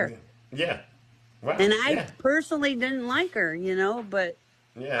career. Yeah. Wow. And I personally didn't like her, but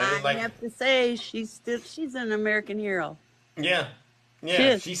I have to say she's an American hero. Yeah.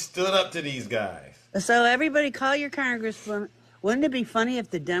 Yeah. She stood up to these guys. So everybody call your congresswoman. Wouldn't it be funny if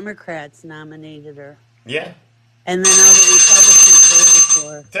the Democrats nominated her? Yeah. And then all the Republicans voted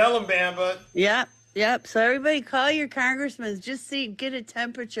for her. Tell them, Bamba. Yep. So everybody call your congressmen. Just get a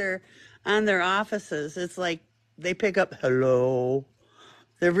temperature on their offices. It's like they pick up, hello.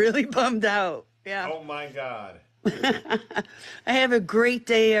 They're really bummed out. Yeah. Oh, my God. I have a great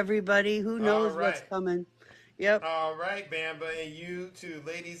day, everybody. Who knows what's coming? Yep. All right, Bamba. And you too,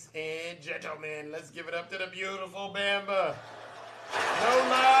 ladies and gentlemen. Let's give it up to the beautiful Bamba. No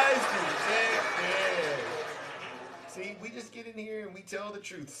lies detected. See, we just get in here and we tell the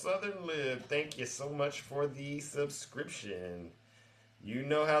truth. Southern Lib, thank you so much for the subscription. You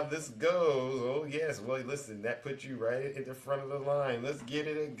know how this goes. Oh, yes. Well, listen, that put you right at the front of the line. Let's get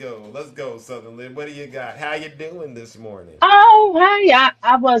it and go. Let's go, Southern Lib. What do you got? How you doing this morning? Oh, hey,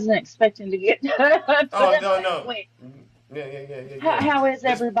 I wasn't expecting to get Oh, no. Wait. Yeah. How is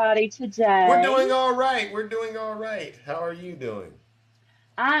everybody today? We're doing all right. How are you doing?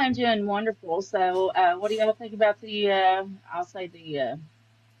 I am doing wonderful. So, what do y'all think about I'll say the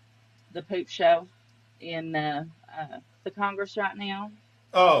poop show in the Congress right now?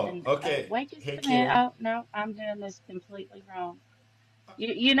 Oh, And okay. wait just Hey, a minute. Kim. Oh, no, I'm doing this completely wrong.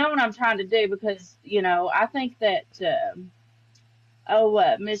 You know what I'm trying to do because, I think that,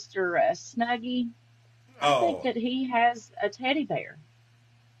 Mr. Snuggy, I think that he has a teddy bear.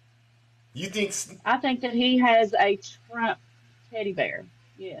 You think? I think that he has a Trump teddy bear.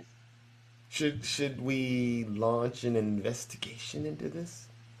 Yes. Should we launch an investigation into this?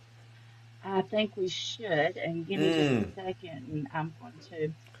 I think we should. And give me just a second, and I'm going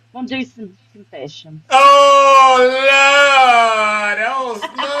to do some confession. Oh, Lord! Oh,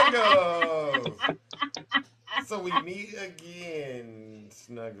 Snuggles! So we meet again,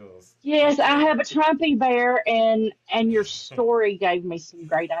 Snuggles. Yes, I have a Trumpy bear, and your story gave me some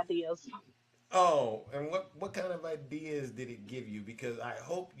great ideas. Oh, and what kind of ideas did it give you? Because I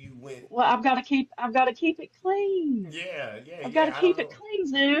hope you went. Well, I've got to keep it clean. Yeah. I've got to keep it clean,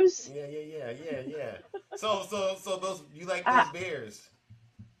 Zeus. Yeah. So those you like those bears?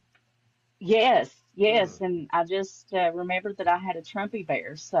 Yes, and I just remembered that I had a Trumpy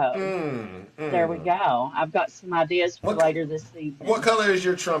bear, so there we go. I've got some ideas for later this evening. What color is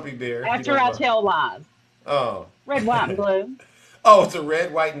your Trumpy bear? After I tell lies. Oh. Red, white, and blue. Oh, it's a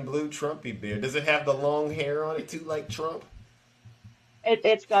red, white, and blue Trumpy bear. Does it have the long hair on it too, like Trump?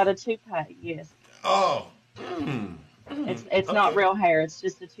 It's got a toupee, yes. Oh. It's not real hair, it's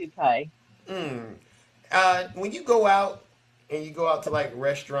just a toupee. When you go out and you go out to like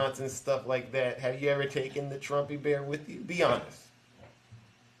restaurants and stuff like that, have you ever taken the Trumpy bear with you? Be honest.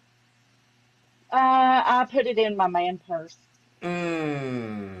 I put it in my man purse.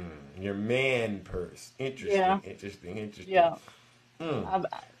 Your man purse. Interesting. Yeah. Interesting. Yeah.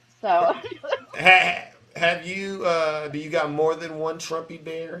 So. Have you? Do you got more than one Trumpy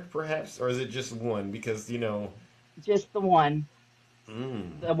bear, perhaps, or is it just one? Because Just the one.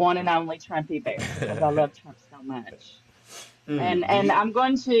 The one and only Trumpy bear, because I love Trump so much. And I'm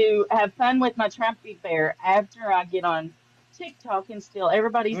going to have fun with my Trumpy bear after I get on TikTok and steal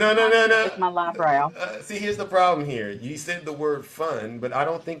everybody's no. with my eyebrow. See, here's the problem here. You said the word fun, but I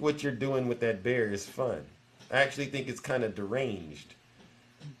don't think what you're doing with that bear is fun. I actually think it's kind of deranged.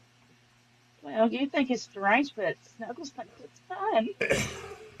 Well, you think it's deranged, but Snuggles thinks it's fun.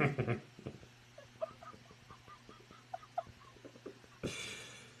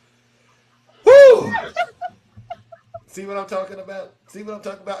 Woo! See what I'm talking about?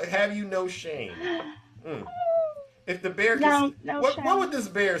 Have you no shame? If the bear could, what would this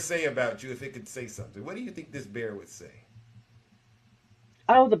bear say about you if it could say something? What do you think this bear would say?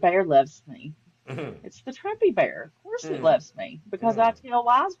 Oh, the bear loves me. It's the Trumpy bear. Of course it loves me because I tell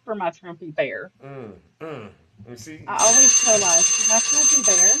lies for my Trumpy bear. You see? I always tell lies to my Snuggly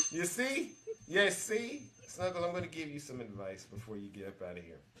Bear. You see? Yes, see? Snuggles, I'm going to give you some advice before you get up out of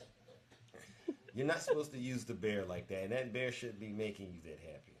here. You're not supposed to use the bear like that, and that bear shouldn't be making you that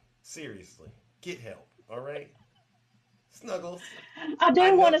happy. Seriously. Get help, all right? Snuggles. I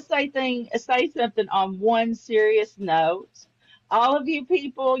do want to say something on one serious note. All of you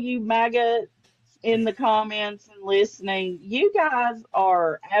people, you maggots in the comments and listening, you guys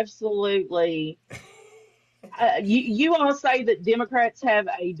are absolutely. You all say that Democrats have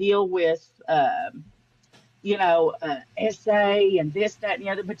a deal with, SA and this, that, and the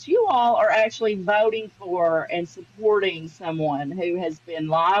other, but you all are actually voting for and supporting someone who has been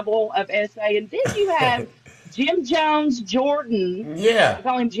liable of SA. And then you have Jim Jones Jordan. Yeah. I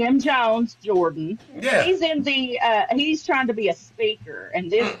call him Jim Jones Jordan. Yeah. He's in the, he's trying to be a speaker,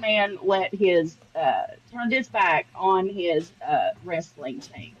 and this man turned his back on his wrestling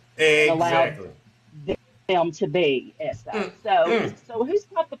team. Exactly. And allowed them to be SA. So who's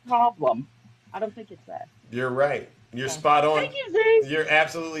got the problem? I don't think it's that. You're right. You're spot on. Thank you, Zeus. You're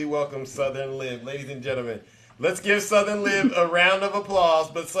absolutely welcome, Southern Lib. Ladies and gentlemen, let's give Southern Lib a round of applause.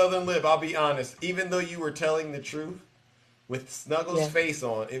 But Southern Lib, I'll be honest, even though you were telling the truth, with Snuggles' face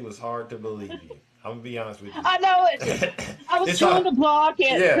on, it was hard to believe you. I'm going to be honest with you. I know it. I was trying to block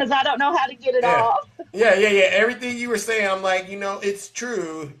it because I don't know how to get it off. Yeah. Everything you were saying, I'm like, it's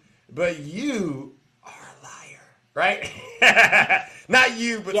true, but you are a liar, right? Not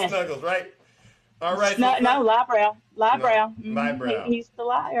you, but Snuggles, right? All right. No, Liebrow. Liebrow. He's the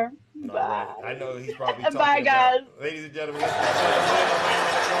liar. Bye. Bye. I know he's probably talking Bye, guys. about. Ladies and gentlemen, this is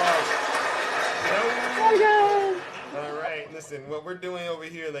Bye, guys. All right. Listen, what we're doing over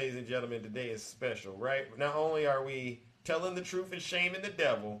here, ladies and gentlemen, today is special, right? Not only are we telling the truth and shaming the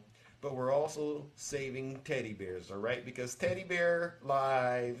devil, but we're also saving teddy bears, all right? Because teddy bear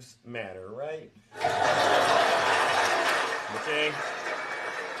lives matter, right? Okay?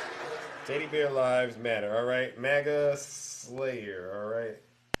 Teddy bear lives matter, all right? MAGA Slayer, all right?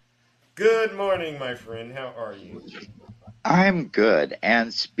 Good morning, my friend. How are you? I'm good.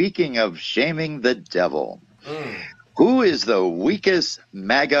 And speaking of shaming the devil, who is the weakest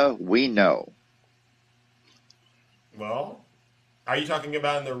MAGA we know? Well, are you talking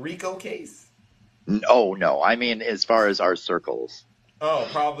about in the RICO case? No. I mean, as far as our circles. Oh,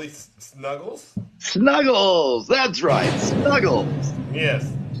 probably Snuggles? Snuggles! That's right, Snuggles!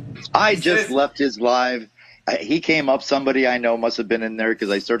 Yes. I just left his live. He came up, somebody I know must have been in there because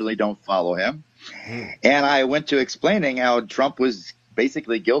I certainly don't follow him. And I went to explaining how Trump was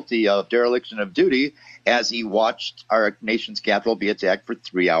basically guilty of dereliction of duty as he watched our nation's capital be attacked for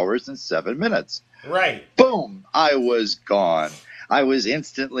 3 hours and 7 minutes. Right. Boom! I was gone. I was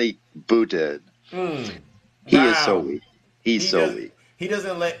instantly booted. He is so weak. He's so weak. He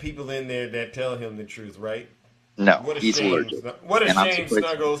doesn't let people in there that tell him the truth, right? No, what a he's shame. allergic. What a shame,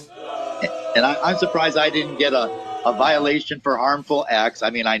 Snuggles. And I'm surprised I didn't get a violation for harmful acts.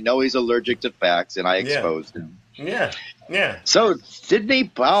 I mean, I know he's allergic to facts, and I exposed him. Yeah. So, Sidney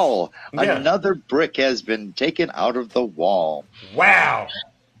Powell, another brick has been taken out of the wall. Wow.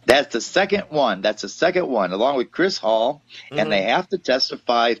 That's the second one. Along with Chris Hall, and they have to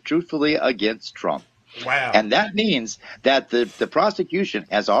testify truthfully against Trump. Wow. And that means that the prosecution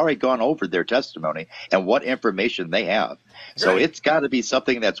has already gone over their testimony and what information they have. So it's got to be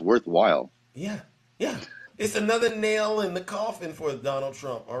something that's worthwhile. Yeah. It's another nail in the coffin for Donald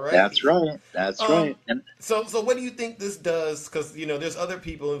Trump, all right? That's right. Right. And so what do you think this does? Because, there's other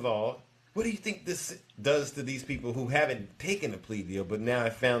people involved. What do you think this does to these people who haven't taken a plea deal but now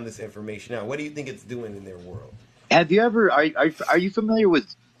have found this information out? What do you think it's doing in their world? Have you ever are you familiar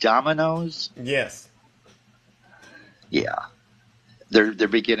with dominoes? Yes. Yeah. They're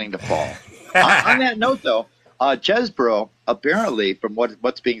beginning to fall. on that note, though, Chesbrough, apparently, from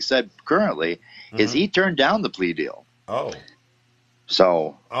what's being said currently, is he turned down the plea deal. Oh.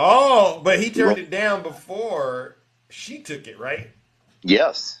 So. Oh, but he turned it down before she took it, right?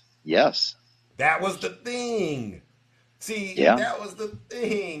 Yes. That was the thing. See, that was the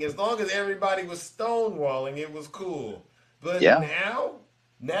thing. As long as everybody was stonewalling, it was cool. But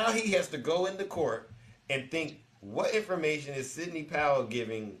now he has to go into court and think, what information is Sidney Powell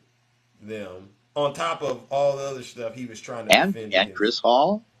giving them on top of all the other stuff he was trying to defend? And Chris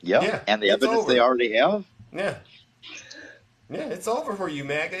Hall? Yeah. And the evidence they already have? Yeah, it's over for you,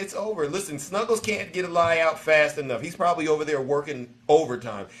 MAGA. It's over. Listen, Snuggles can't get a lie out fast enough. He's probably over there working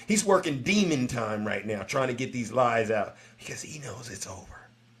overtime. He's working demon time right now trying to get these lies out because he knows it's over.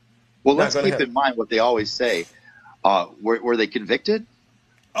 Well, let's keep in mind what they always say. Were they convicted?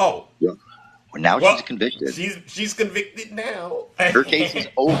 Oh. Yeah. Now she's convicted. She's convicted now. Her case is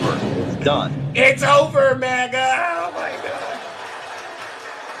over. It's done. It's over, MAGA. Oh my God.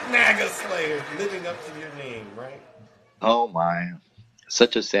 MAGA Slayer, living up to your name, right? Oh my.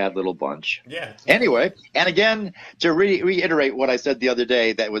 Such a sad little bunch. Yeah. Anyway, and again, to reiterate what I said the other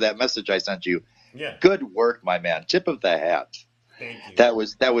day, that with that message I sent you. Yeah. Good work, my man. Tip of the hat. Thank you. That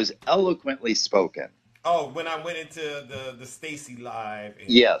was eloquently spoken. Oh, when I went into the Stacy live. And,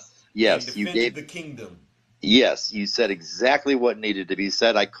 yes. And You gave the kingdom. Yes, you said exactly what needed to be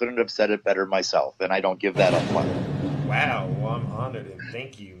said. I couldn't have said it better myself, and I don't give that up much. Wow, well, I'm honored and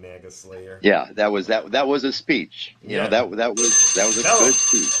thank you, MAGA Slayer. Yeah, that was a speech. You know, that was a good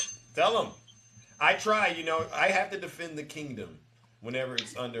speech. Tell them. I try, I have to defend the kingdom whenever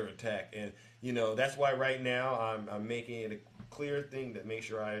it's under attack, and that's why right now I'm making it a clear thing to make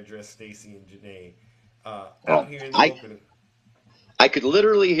sure I address Stacy and Janae out here in the open. I could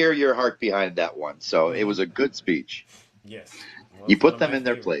literally hear your heart behind that one, so it was a good speech. Yes. Well, you put them in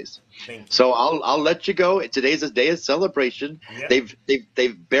their place. Thank you. So I'll let you go. Today's a day of celebration. Yep.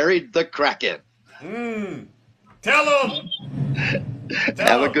 They've buried the Kraken. Tell them.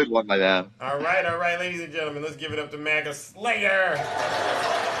 Have a good one, my man. All right, ladies and gentlemen, let's give it up to MAGA Slayer.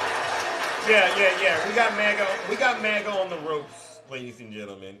 Yeah. We got MAGA on the ropes, ladies and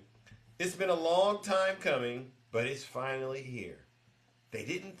gentlemen. It's been a long time coming, but it's finally here. They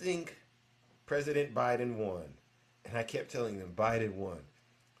didn't think President Biden won. And I kept telling them Biden won.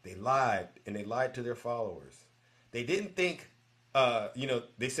 They lied, and they lied to their followers. They didn't think,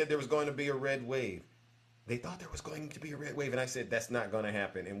 they said there was going to be a red wave. They thought there was going to be a red wave, and I said that's not going to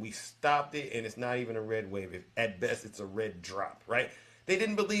happen. And we stopped it, and it's not even a red wave. At best, it's a red drop, right? They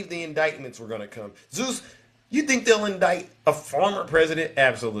didn't believe the indictments were going to come. Zeus, you think they'll indict a former president?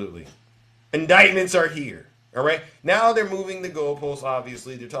 Absolutely. Indictments are here. All right. Now they're moving the goalposts,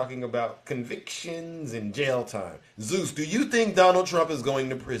 obviously. They're talking about convictions and jail time. Zeus, do you think Donald Trump is going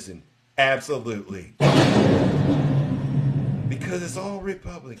to prison? Absolutely. Because it's all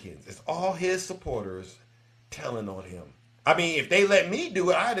Republicans. It's all his supporters telling on him. I mean, if they let me do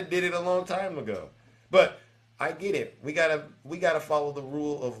it, I'd have did it a long time ago. But I get it. We gotta follow the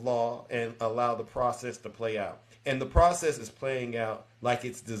rule of law and allow the process to play out. And the process is playing out like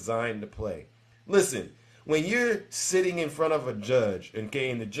it's designed to play. Listen. When you're sitting in front of a judge, and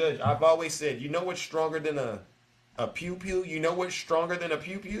the judge, I've always said, you know what's stronger than a pew-pew? You know what's stronger than a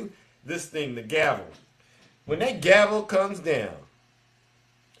pew-pew? This thing, the gavel. When that gavel comes down,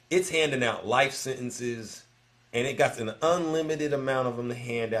 it's handing out life sentences, and it got an unlimited amount of them to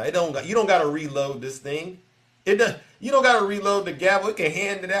hand out. You don't got to reload this thing. You don't got to reload the gavel. It can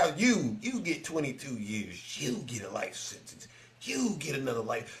hand it out. You get 22 years. You get a life sentence. You get another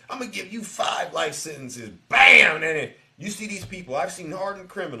life. I'm going to give you 5 life sentences. Bam! And you see these people. I've seen hardened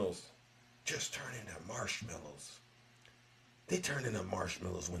criminals just turn into marshmallows. They turn into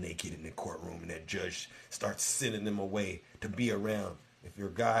marshmallows when they get in the courtroom and that judge starts sending them away to be around. If you're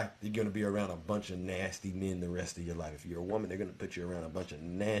a guy, you're going to be around a bunch of nasty men the rest of your life. If you're a woman, they're going to put you around a bunch of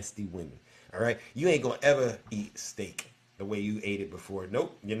nasty women. All right? You ain't going to ever eat steak the way you ate it before.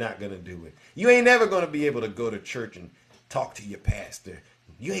 Nope, you're not going to do it. You ain't never going to be able to go to church and talk to your pastor.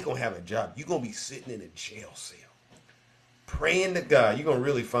 You ain't going to have a job. You're going to be sitting in a jail cell. Praying to God. You're going to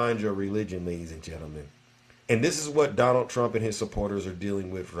really find your religion, ladies and gentlemen. And this is what Donald Trump and his supporters are dealing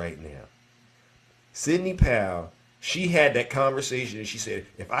with right now. Sidney Powell, she had that conversation and she said,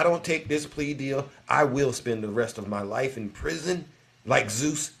 if I don't take this plea deal, I will spend the rest of my life in prison, like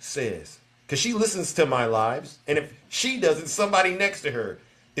Zeus says. Because she listens to my lives. And if she doesn't, somebody next to her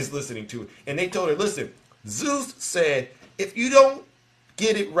is listening to it. And they told her, listen, Zeus said, if you don't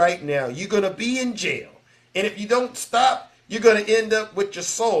get it right now, you're going to be in jail. And if you don't stop, you're going to end up with your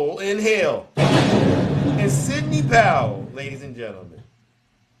soul in hell. And Sidney Powell, ladies and gentlemen,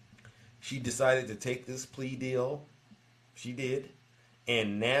 she decided to take this plea deal. She did.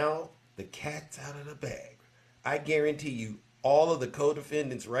 And now the cat's out of the bag. I guarantee you, all of the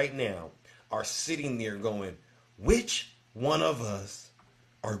co-defendants right now are sitting there going, which one of us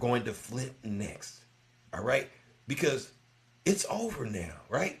are going to flip next? All right? Because it's over now,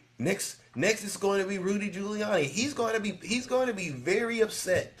 right? Next is going to be Rudy Giuliani. He's going to be very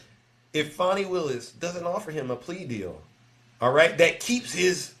upset if Fonnie Willis doesn't offer him a plea deal. All right? That keeps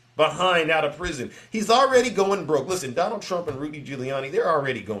his behind out of prison. He's already going broke. Listen, Donald Trump and Rudy Giuliani, they're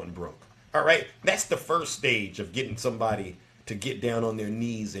already going broke. All right? That's the first stage of getting somebody to get down on their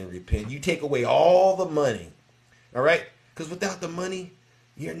knees and repent. You take away all the money. All right? Because without the money,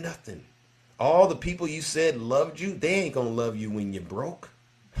 you're nothing. All the people you said loved you, they ain't going to love you when you're broke.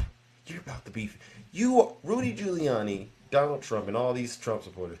 You're about to be... Rudy Giuliani, Donald Trump, and all these Trump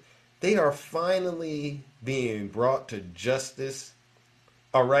supporters, They are finally being brought to justice.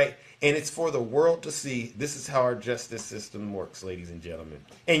 All right. And it's for the world to see. This is how our justice system works, ladies and gentlemen.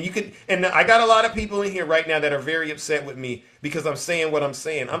 And you could, and I got a lot of people in here right now that are very upset with me because I'm saying what I'm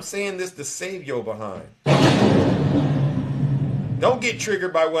saying. I'm saying this to save your behind. Don't get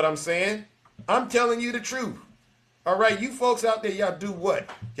triggered by what I'm saying. I'm telling you the truth. All right, you folks out there, y'all do what?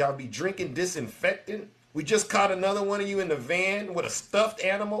 Y'all be drinking disinfectant? We just caught another one of you in the van with a stuffed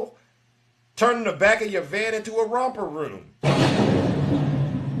animal, turning the back of your van into a romper room.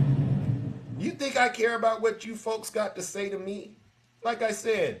 You think I care about what you folks got to say to me? Like I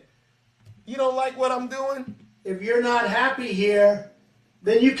said, you don't like what I'm doing? If you're not happy here,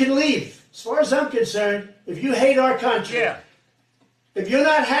 then you can leave. As far as I'm concerned, if you hate our country, if you're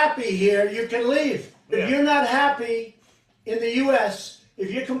not happy here, you can leave. If you're not happy in the U.S.,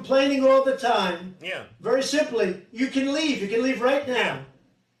 if you're complaining all the time, very simply, you can leave. You can leave right now.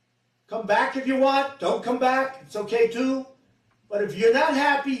 Come back if you want. Don't come back. It's okay too. But if you're not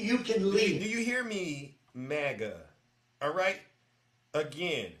happy, you can leave. Do you hear me, MAGA? All right?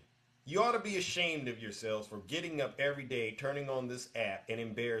 Again, you ought to be ashamed of yourselves for getting up every day, turning on this app, and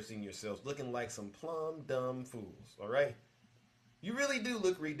embarrassing yourselves, looking like some plumb dumb fools. All right? You really do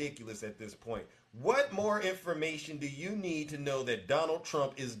look ridiculous at this point. What more information do you need to know that Donald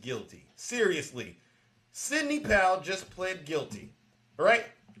Trump is guilty? Seriously. Sidney Powell just pled guilty. All right?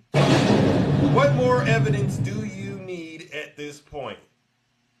 What more evidence do you need at this point?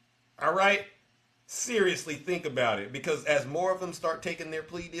 All right? Seriously, think about it. Because as more of them start taking their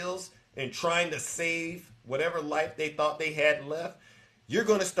plea deals and trying to save whatever life they thought they had left, you're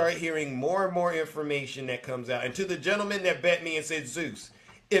going to start hearing more and more information that comes out. And to the gentleman that bet me and said, Zeus,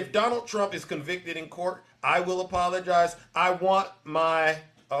 if Donald Trump is convicted in court, I will apologize. I want my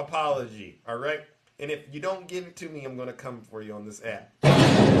apology. All right? And if you don't give it to me, I'm going to come for you on this app.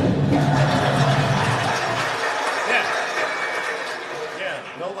 Yeah,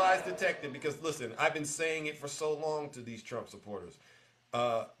 no lies detected. Because listen, I've been saying it for so long to these Trump supporters.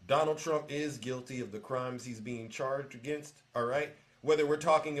 Donald Trump is guilty of the crimes he's being charged against. All right? Whether we're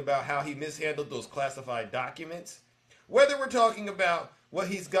talking about how he mishandled those classified documents, whether we're talking about what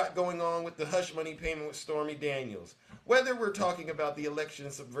he's got going on with the hush money payment with Stormy Daniels, whether we're talking about the election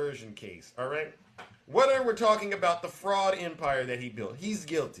subversion case, all right? Whether we're talking about the fraud empire that he built, he's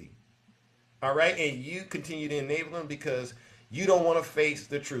guilty, all right? And you continue to enable him because you don't want to face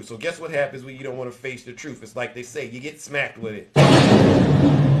the truth. So guess what happens when you don't want to face the truth? It's like they say, you get smacked with it.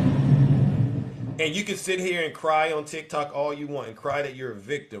 And you can sit here and cry on TikTok all you want and cry that you're a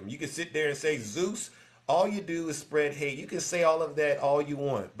victim. You can sit there and say, Zeus, all you do is spread hate. You can say all of that all you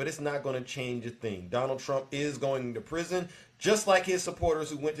want, but it's not going to change a thing. Donald Trump is going to prison, just like his supporters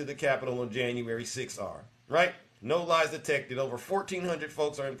who went to the Capitol on January 6th are, right? No lies detected. Over 1,400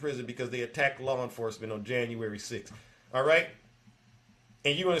 folks are in prison because they attacked law enforcement on January 6th, all right?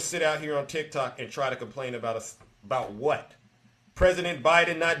 And you're going to sit out here on TikTok and try to complain about what? President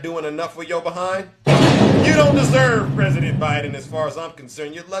Biden not doing enough for your behind? You don't deserve President Biden as far as I'm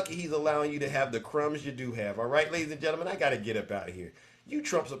concerned. You're lucky he's allowing you to have the crumbs you do have. All right, ladies and gentlemen, I got to get up out of here. You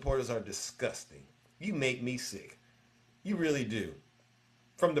Trump supporters are disgusting. You make me sick. You really do.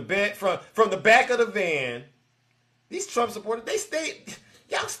 From the back of the van, these Trump supporters,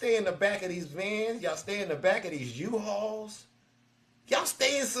 y'all stay in the back of these vans. Y'all stay in the back of these U-Hauls. Y'all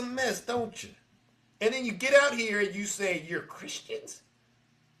stay in some mess, don't you? And then you get out here and you say you're Christians?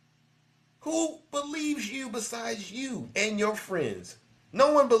 Who believes you besides you and your friends?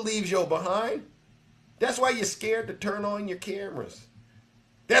 No one believes you're behind. That's why you're scared to turn on your cameras.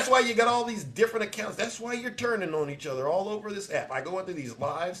 That's why you got all these different accounts. That's why you're turning on each other all over this app. I go into these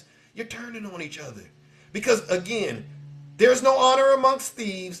lives, you're turning on each other. Because again, there's no honor amongst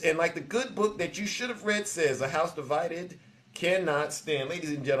thieves. And like the good book that you should have read says, a house divided cannot stand. Ladies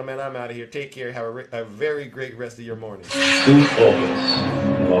and gentlemen, I'm out of here. Take care. Have a very great rest of your morning. Two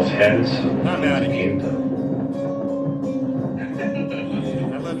August, los handsome. I'm out of here.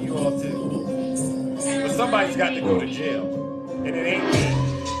 I love you all too. But somebody's got to go to jail. And it ain't me.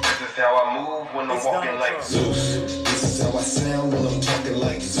 This is how I move when I'm walking like Zeus. This is how I sound when I'm talking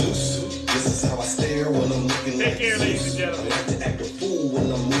like Zeus. This is how I stare when I'm looking like Zeus. Take care, ladies and gentlemen. I like to act a fool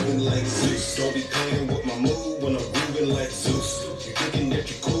when I'm moving like Zeus. Don't be playing with my move when I'm grooving like Zeus. You thinking that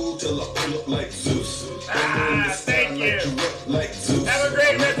you're cool till I pull up like Zeus. Thank you. Like Zeus. Have a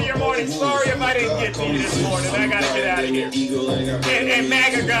great rest of your morning. Sorry if I didn't get upset me this morning. I gotta get out of here. And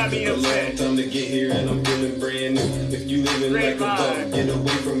MAGA got me upset. Time to get here and I'm feeling brand new. If you living like a bum, get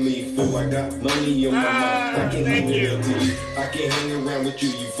away from me, fool. I got money on my mind. I can't give it up to you. I can't hang around with you.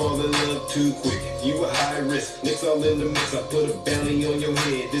 You fall in love too quick. You a high risk. Nicks all in the mix. I put a bounty on your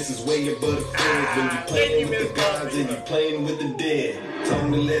head. This is way above the feds. When you playing with the gods and you playing with the dead.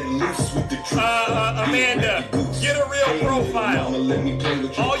 Time to let loose with the truth. Amanda, get a real profile.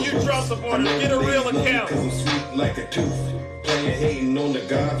 All you Trump supporters, get a real account. Cause I'm sweet like a tooth. Playing hating on the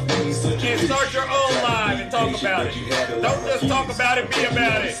gods. And start your own live and talk about it. Don't just talk about it, be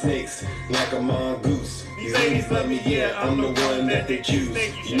about it. Snakes like a mongoose. These ladies love me, yeah, I'm the one that they choose.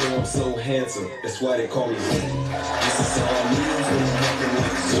 You know I'm so handsome, that's why they call me Zeus. This is how I move when I'm walking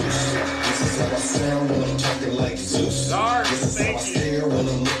like Zeus. This is how I sound when I'm talking like Zeus. This is how I stare when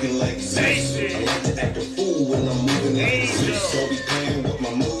I'm looking like Zeus. I like to act a fool when I'm moving like Zeus. Don't be playing with my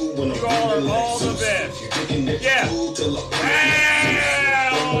mood when I'm moving like Zeus. You thinking that you're cool till I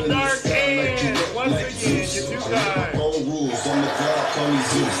dark hands. Once again, you're too kind. Rules. I'm the God, call me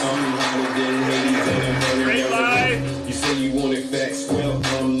Zeus. I'm hotter than Hades and I'm Great live. You say you wanted facts, well,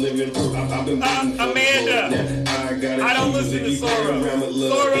 I'm living proof. I've been waiting for Amanda, I don't listen to Soros.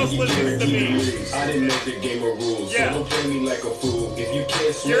 Soros listens to me. I didn't make the game of rules, so don't play me like a fool. If you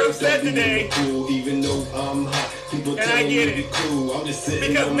can't swim, you're upset today. Cool, even though I'm hot, people and tell I get me it. Cool. I'm just sitting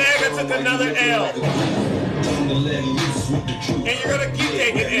because MAGA took another L. Time to let loose with the truth. And you're gonna keep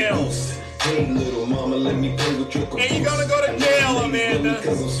taking L's. Hey, little mama, let me play with your and you're gonna go to jail, Amanda.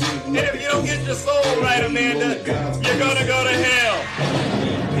 And if you don't get your soul right, Amanda, you're gonna go to hell.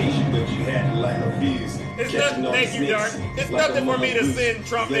 It's nothing, thank you, Dark. It's nothing for me to send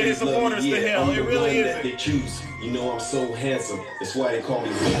Trump and his supporters to hell. It really isn't. They choose. You know I'm so handsome. That's why they call me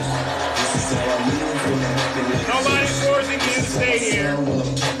Zeus. This is how I move when I'm walking in. Nobody's forcing you to stay here.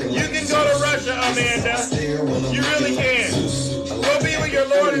 You can go to Russia, Amanda. You really can. Go be with your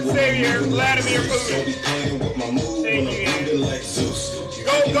Lord and Savior, Vladimir Putin. Thank you.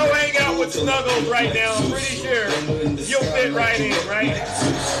 Go hang out with Snuggles right now. I'm pretty sure you'll fit right in, right?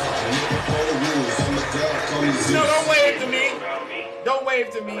 No, don't wave to me. Don't wave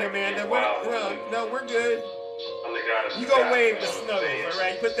to me, Amanda. No, we're good. You go wave to Snuggles, all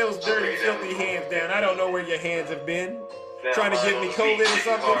right? Put those dirty, filthy hands down. I don't know where your hands have been. Trying to give me COVID or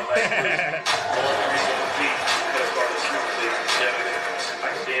something?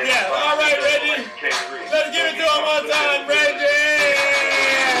 Yeah, all right, Reggie. Let's give it to him one time, Reggie.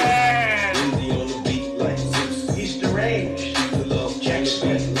 He's deranged.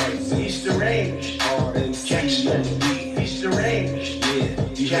 Jackson. He's deranged. Jackson. He's deranged.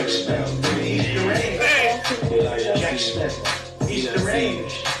 Jackson. He's deranged. Jackson. He's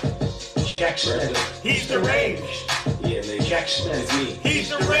deranged. Jackson. He's deranged. Jackson. He's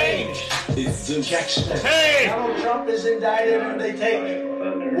deranged. Jackson. Hey! Donald Trump is indicted and they take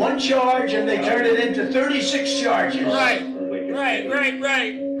one charge and they turn it into 36 charges. Right.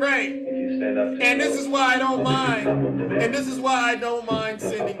 And this is why I don't mind. And this is why I don't mind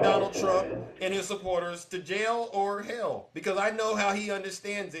sending Donald Trump and his supporters to jail or hell, because I know how he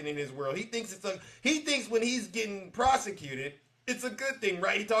understands it in his world. He thinks when he's getting prosecuted, it's a good thing,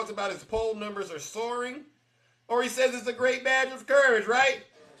 right? He talks about his poll numbers are soaring, or he says it's a great badge of courage, right?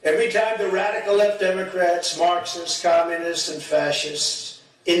 Every time the radical left Democrats, Marxists, communists, and fascists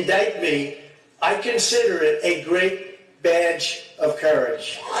indict me, I consider it a great badge of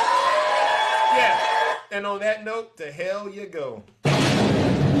courage. Yeah. And on that note, to hell you go.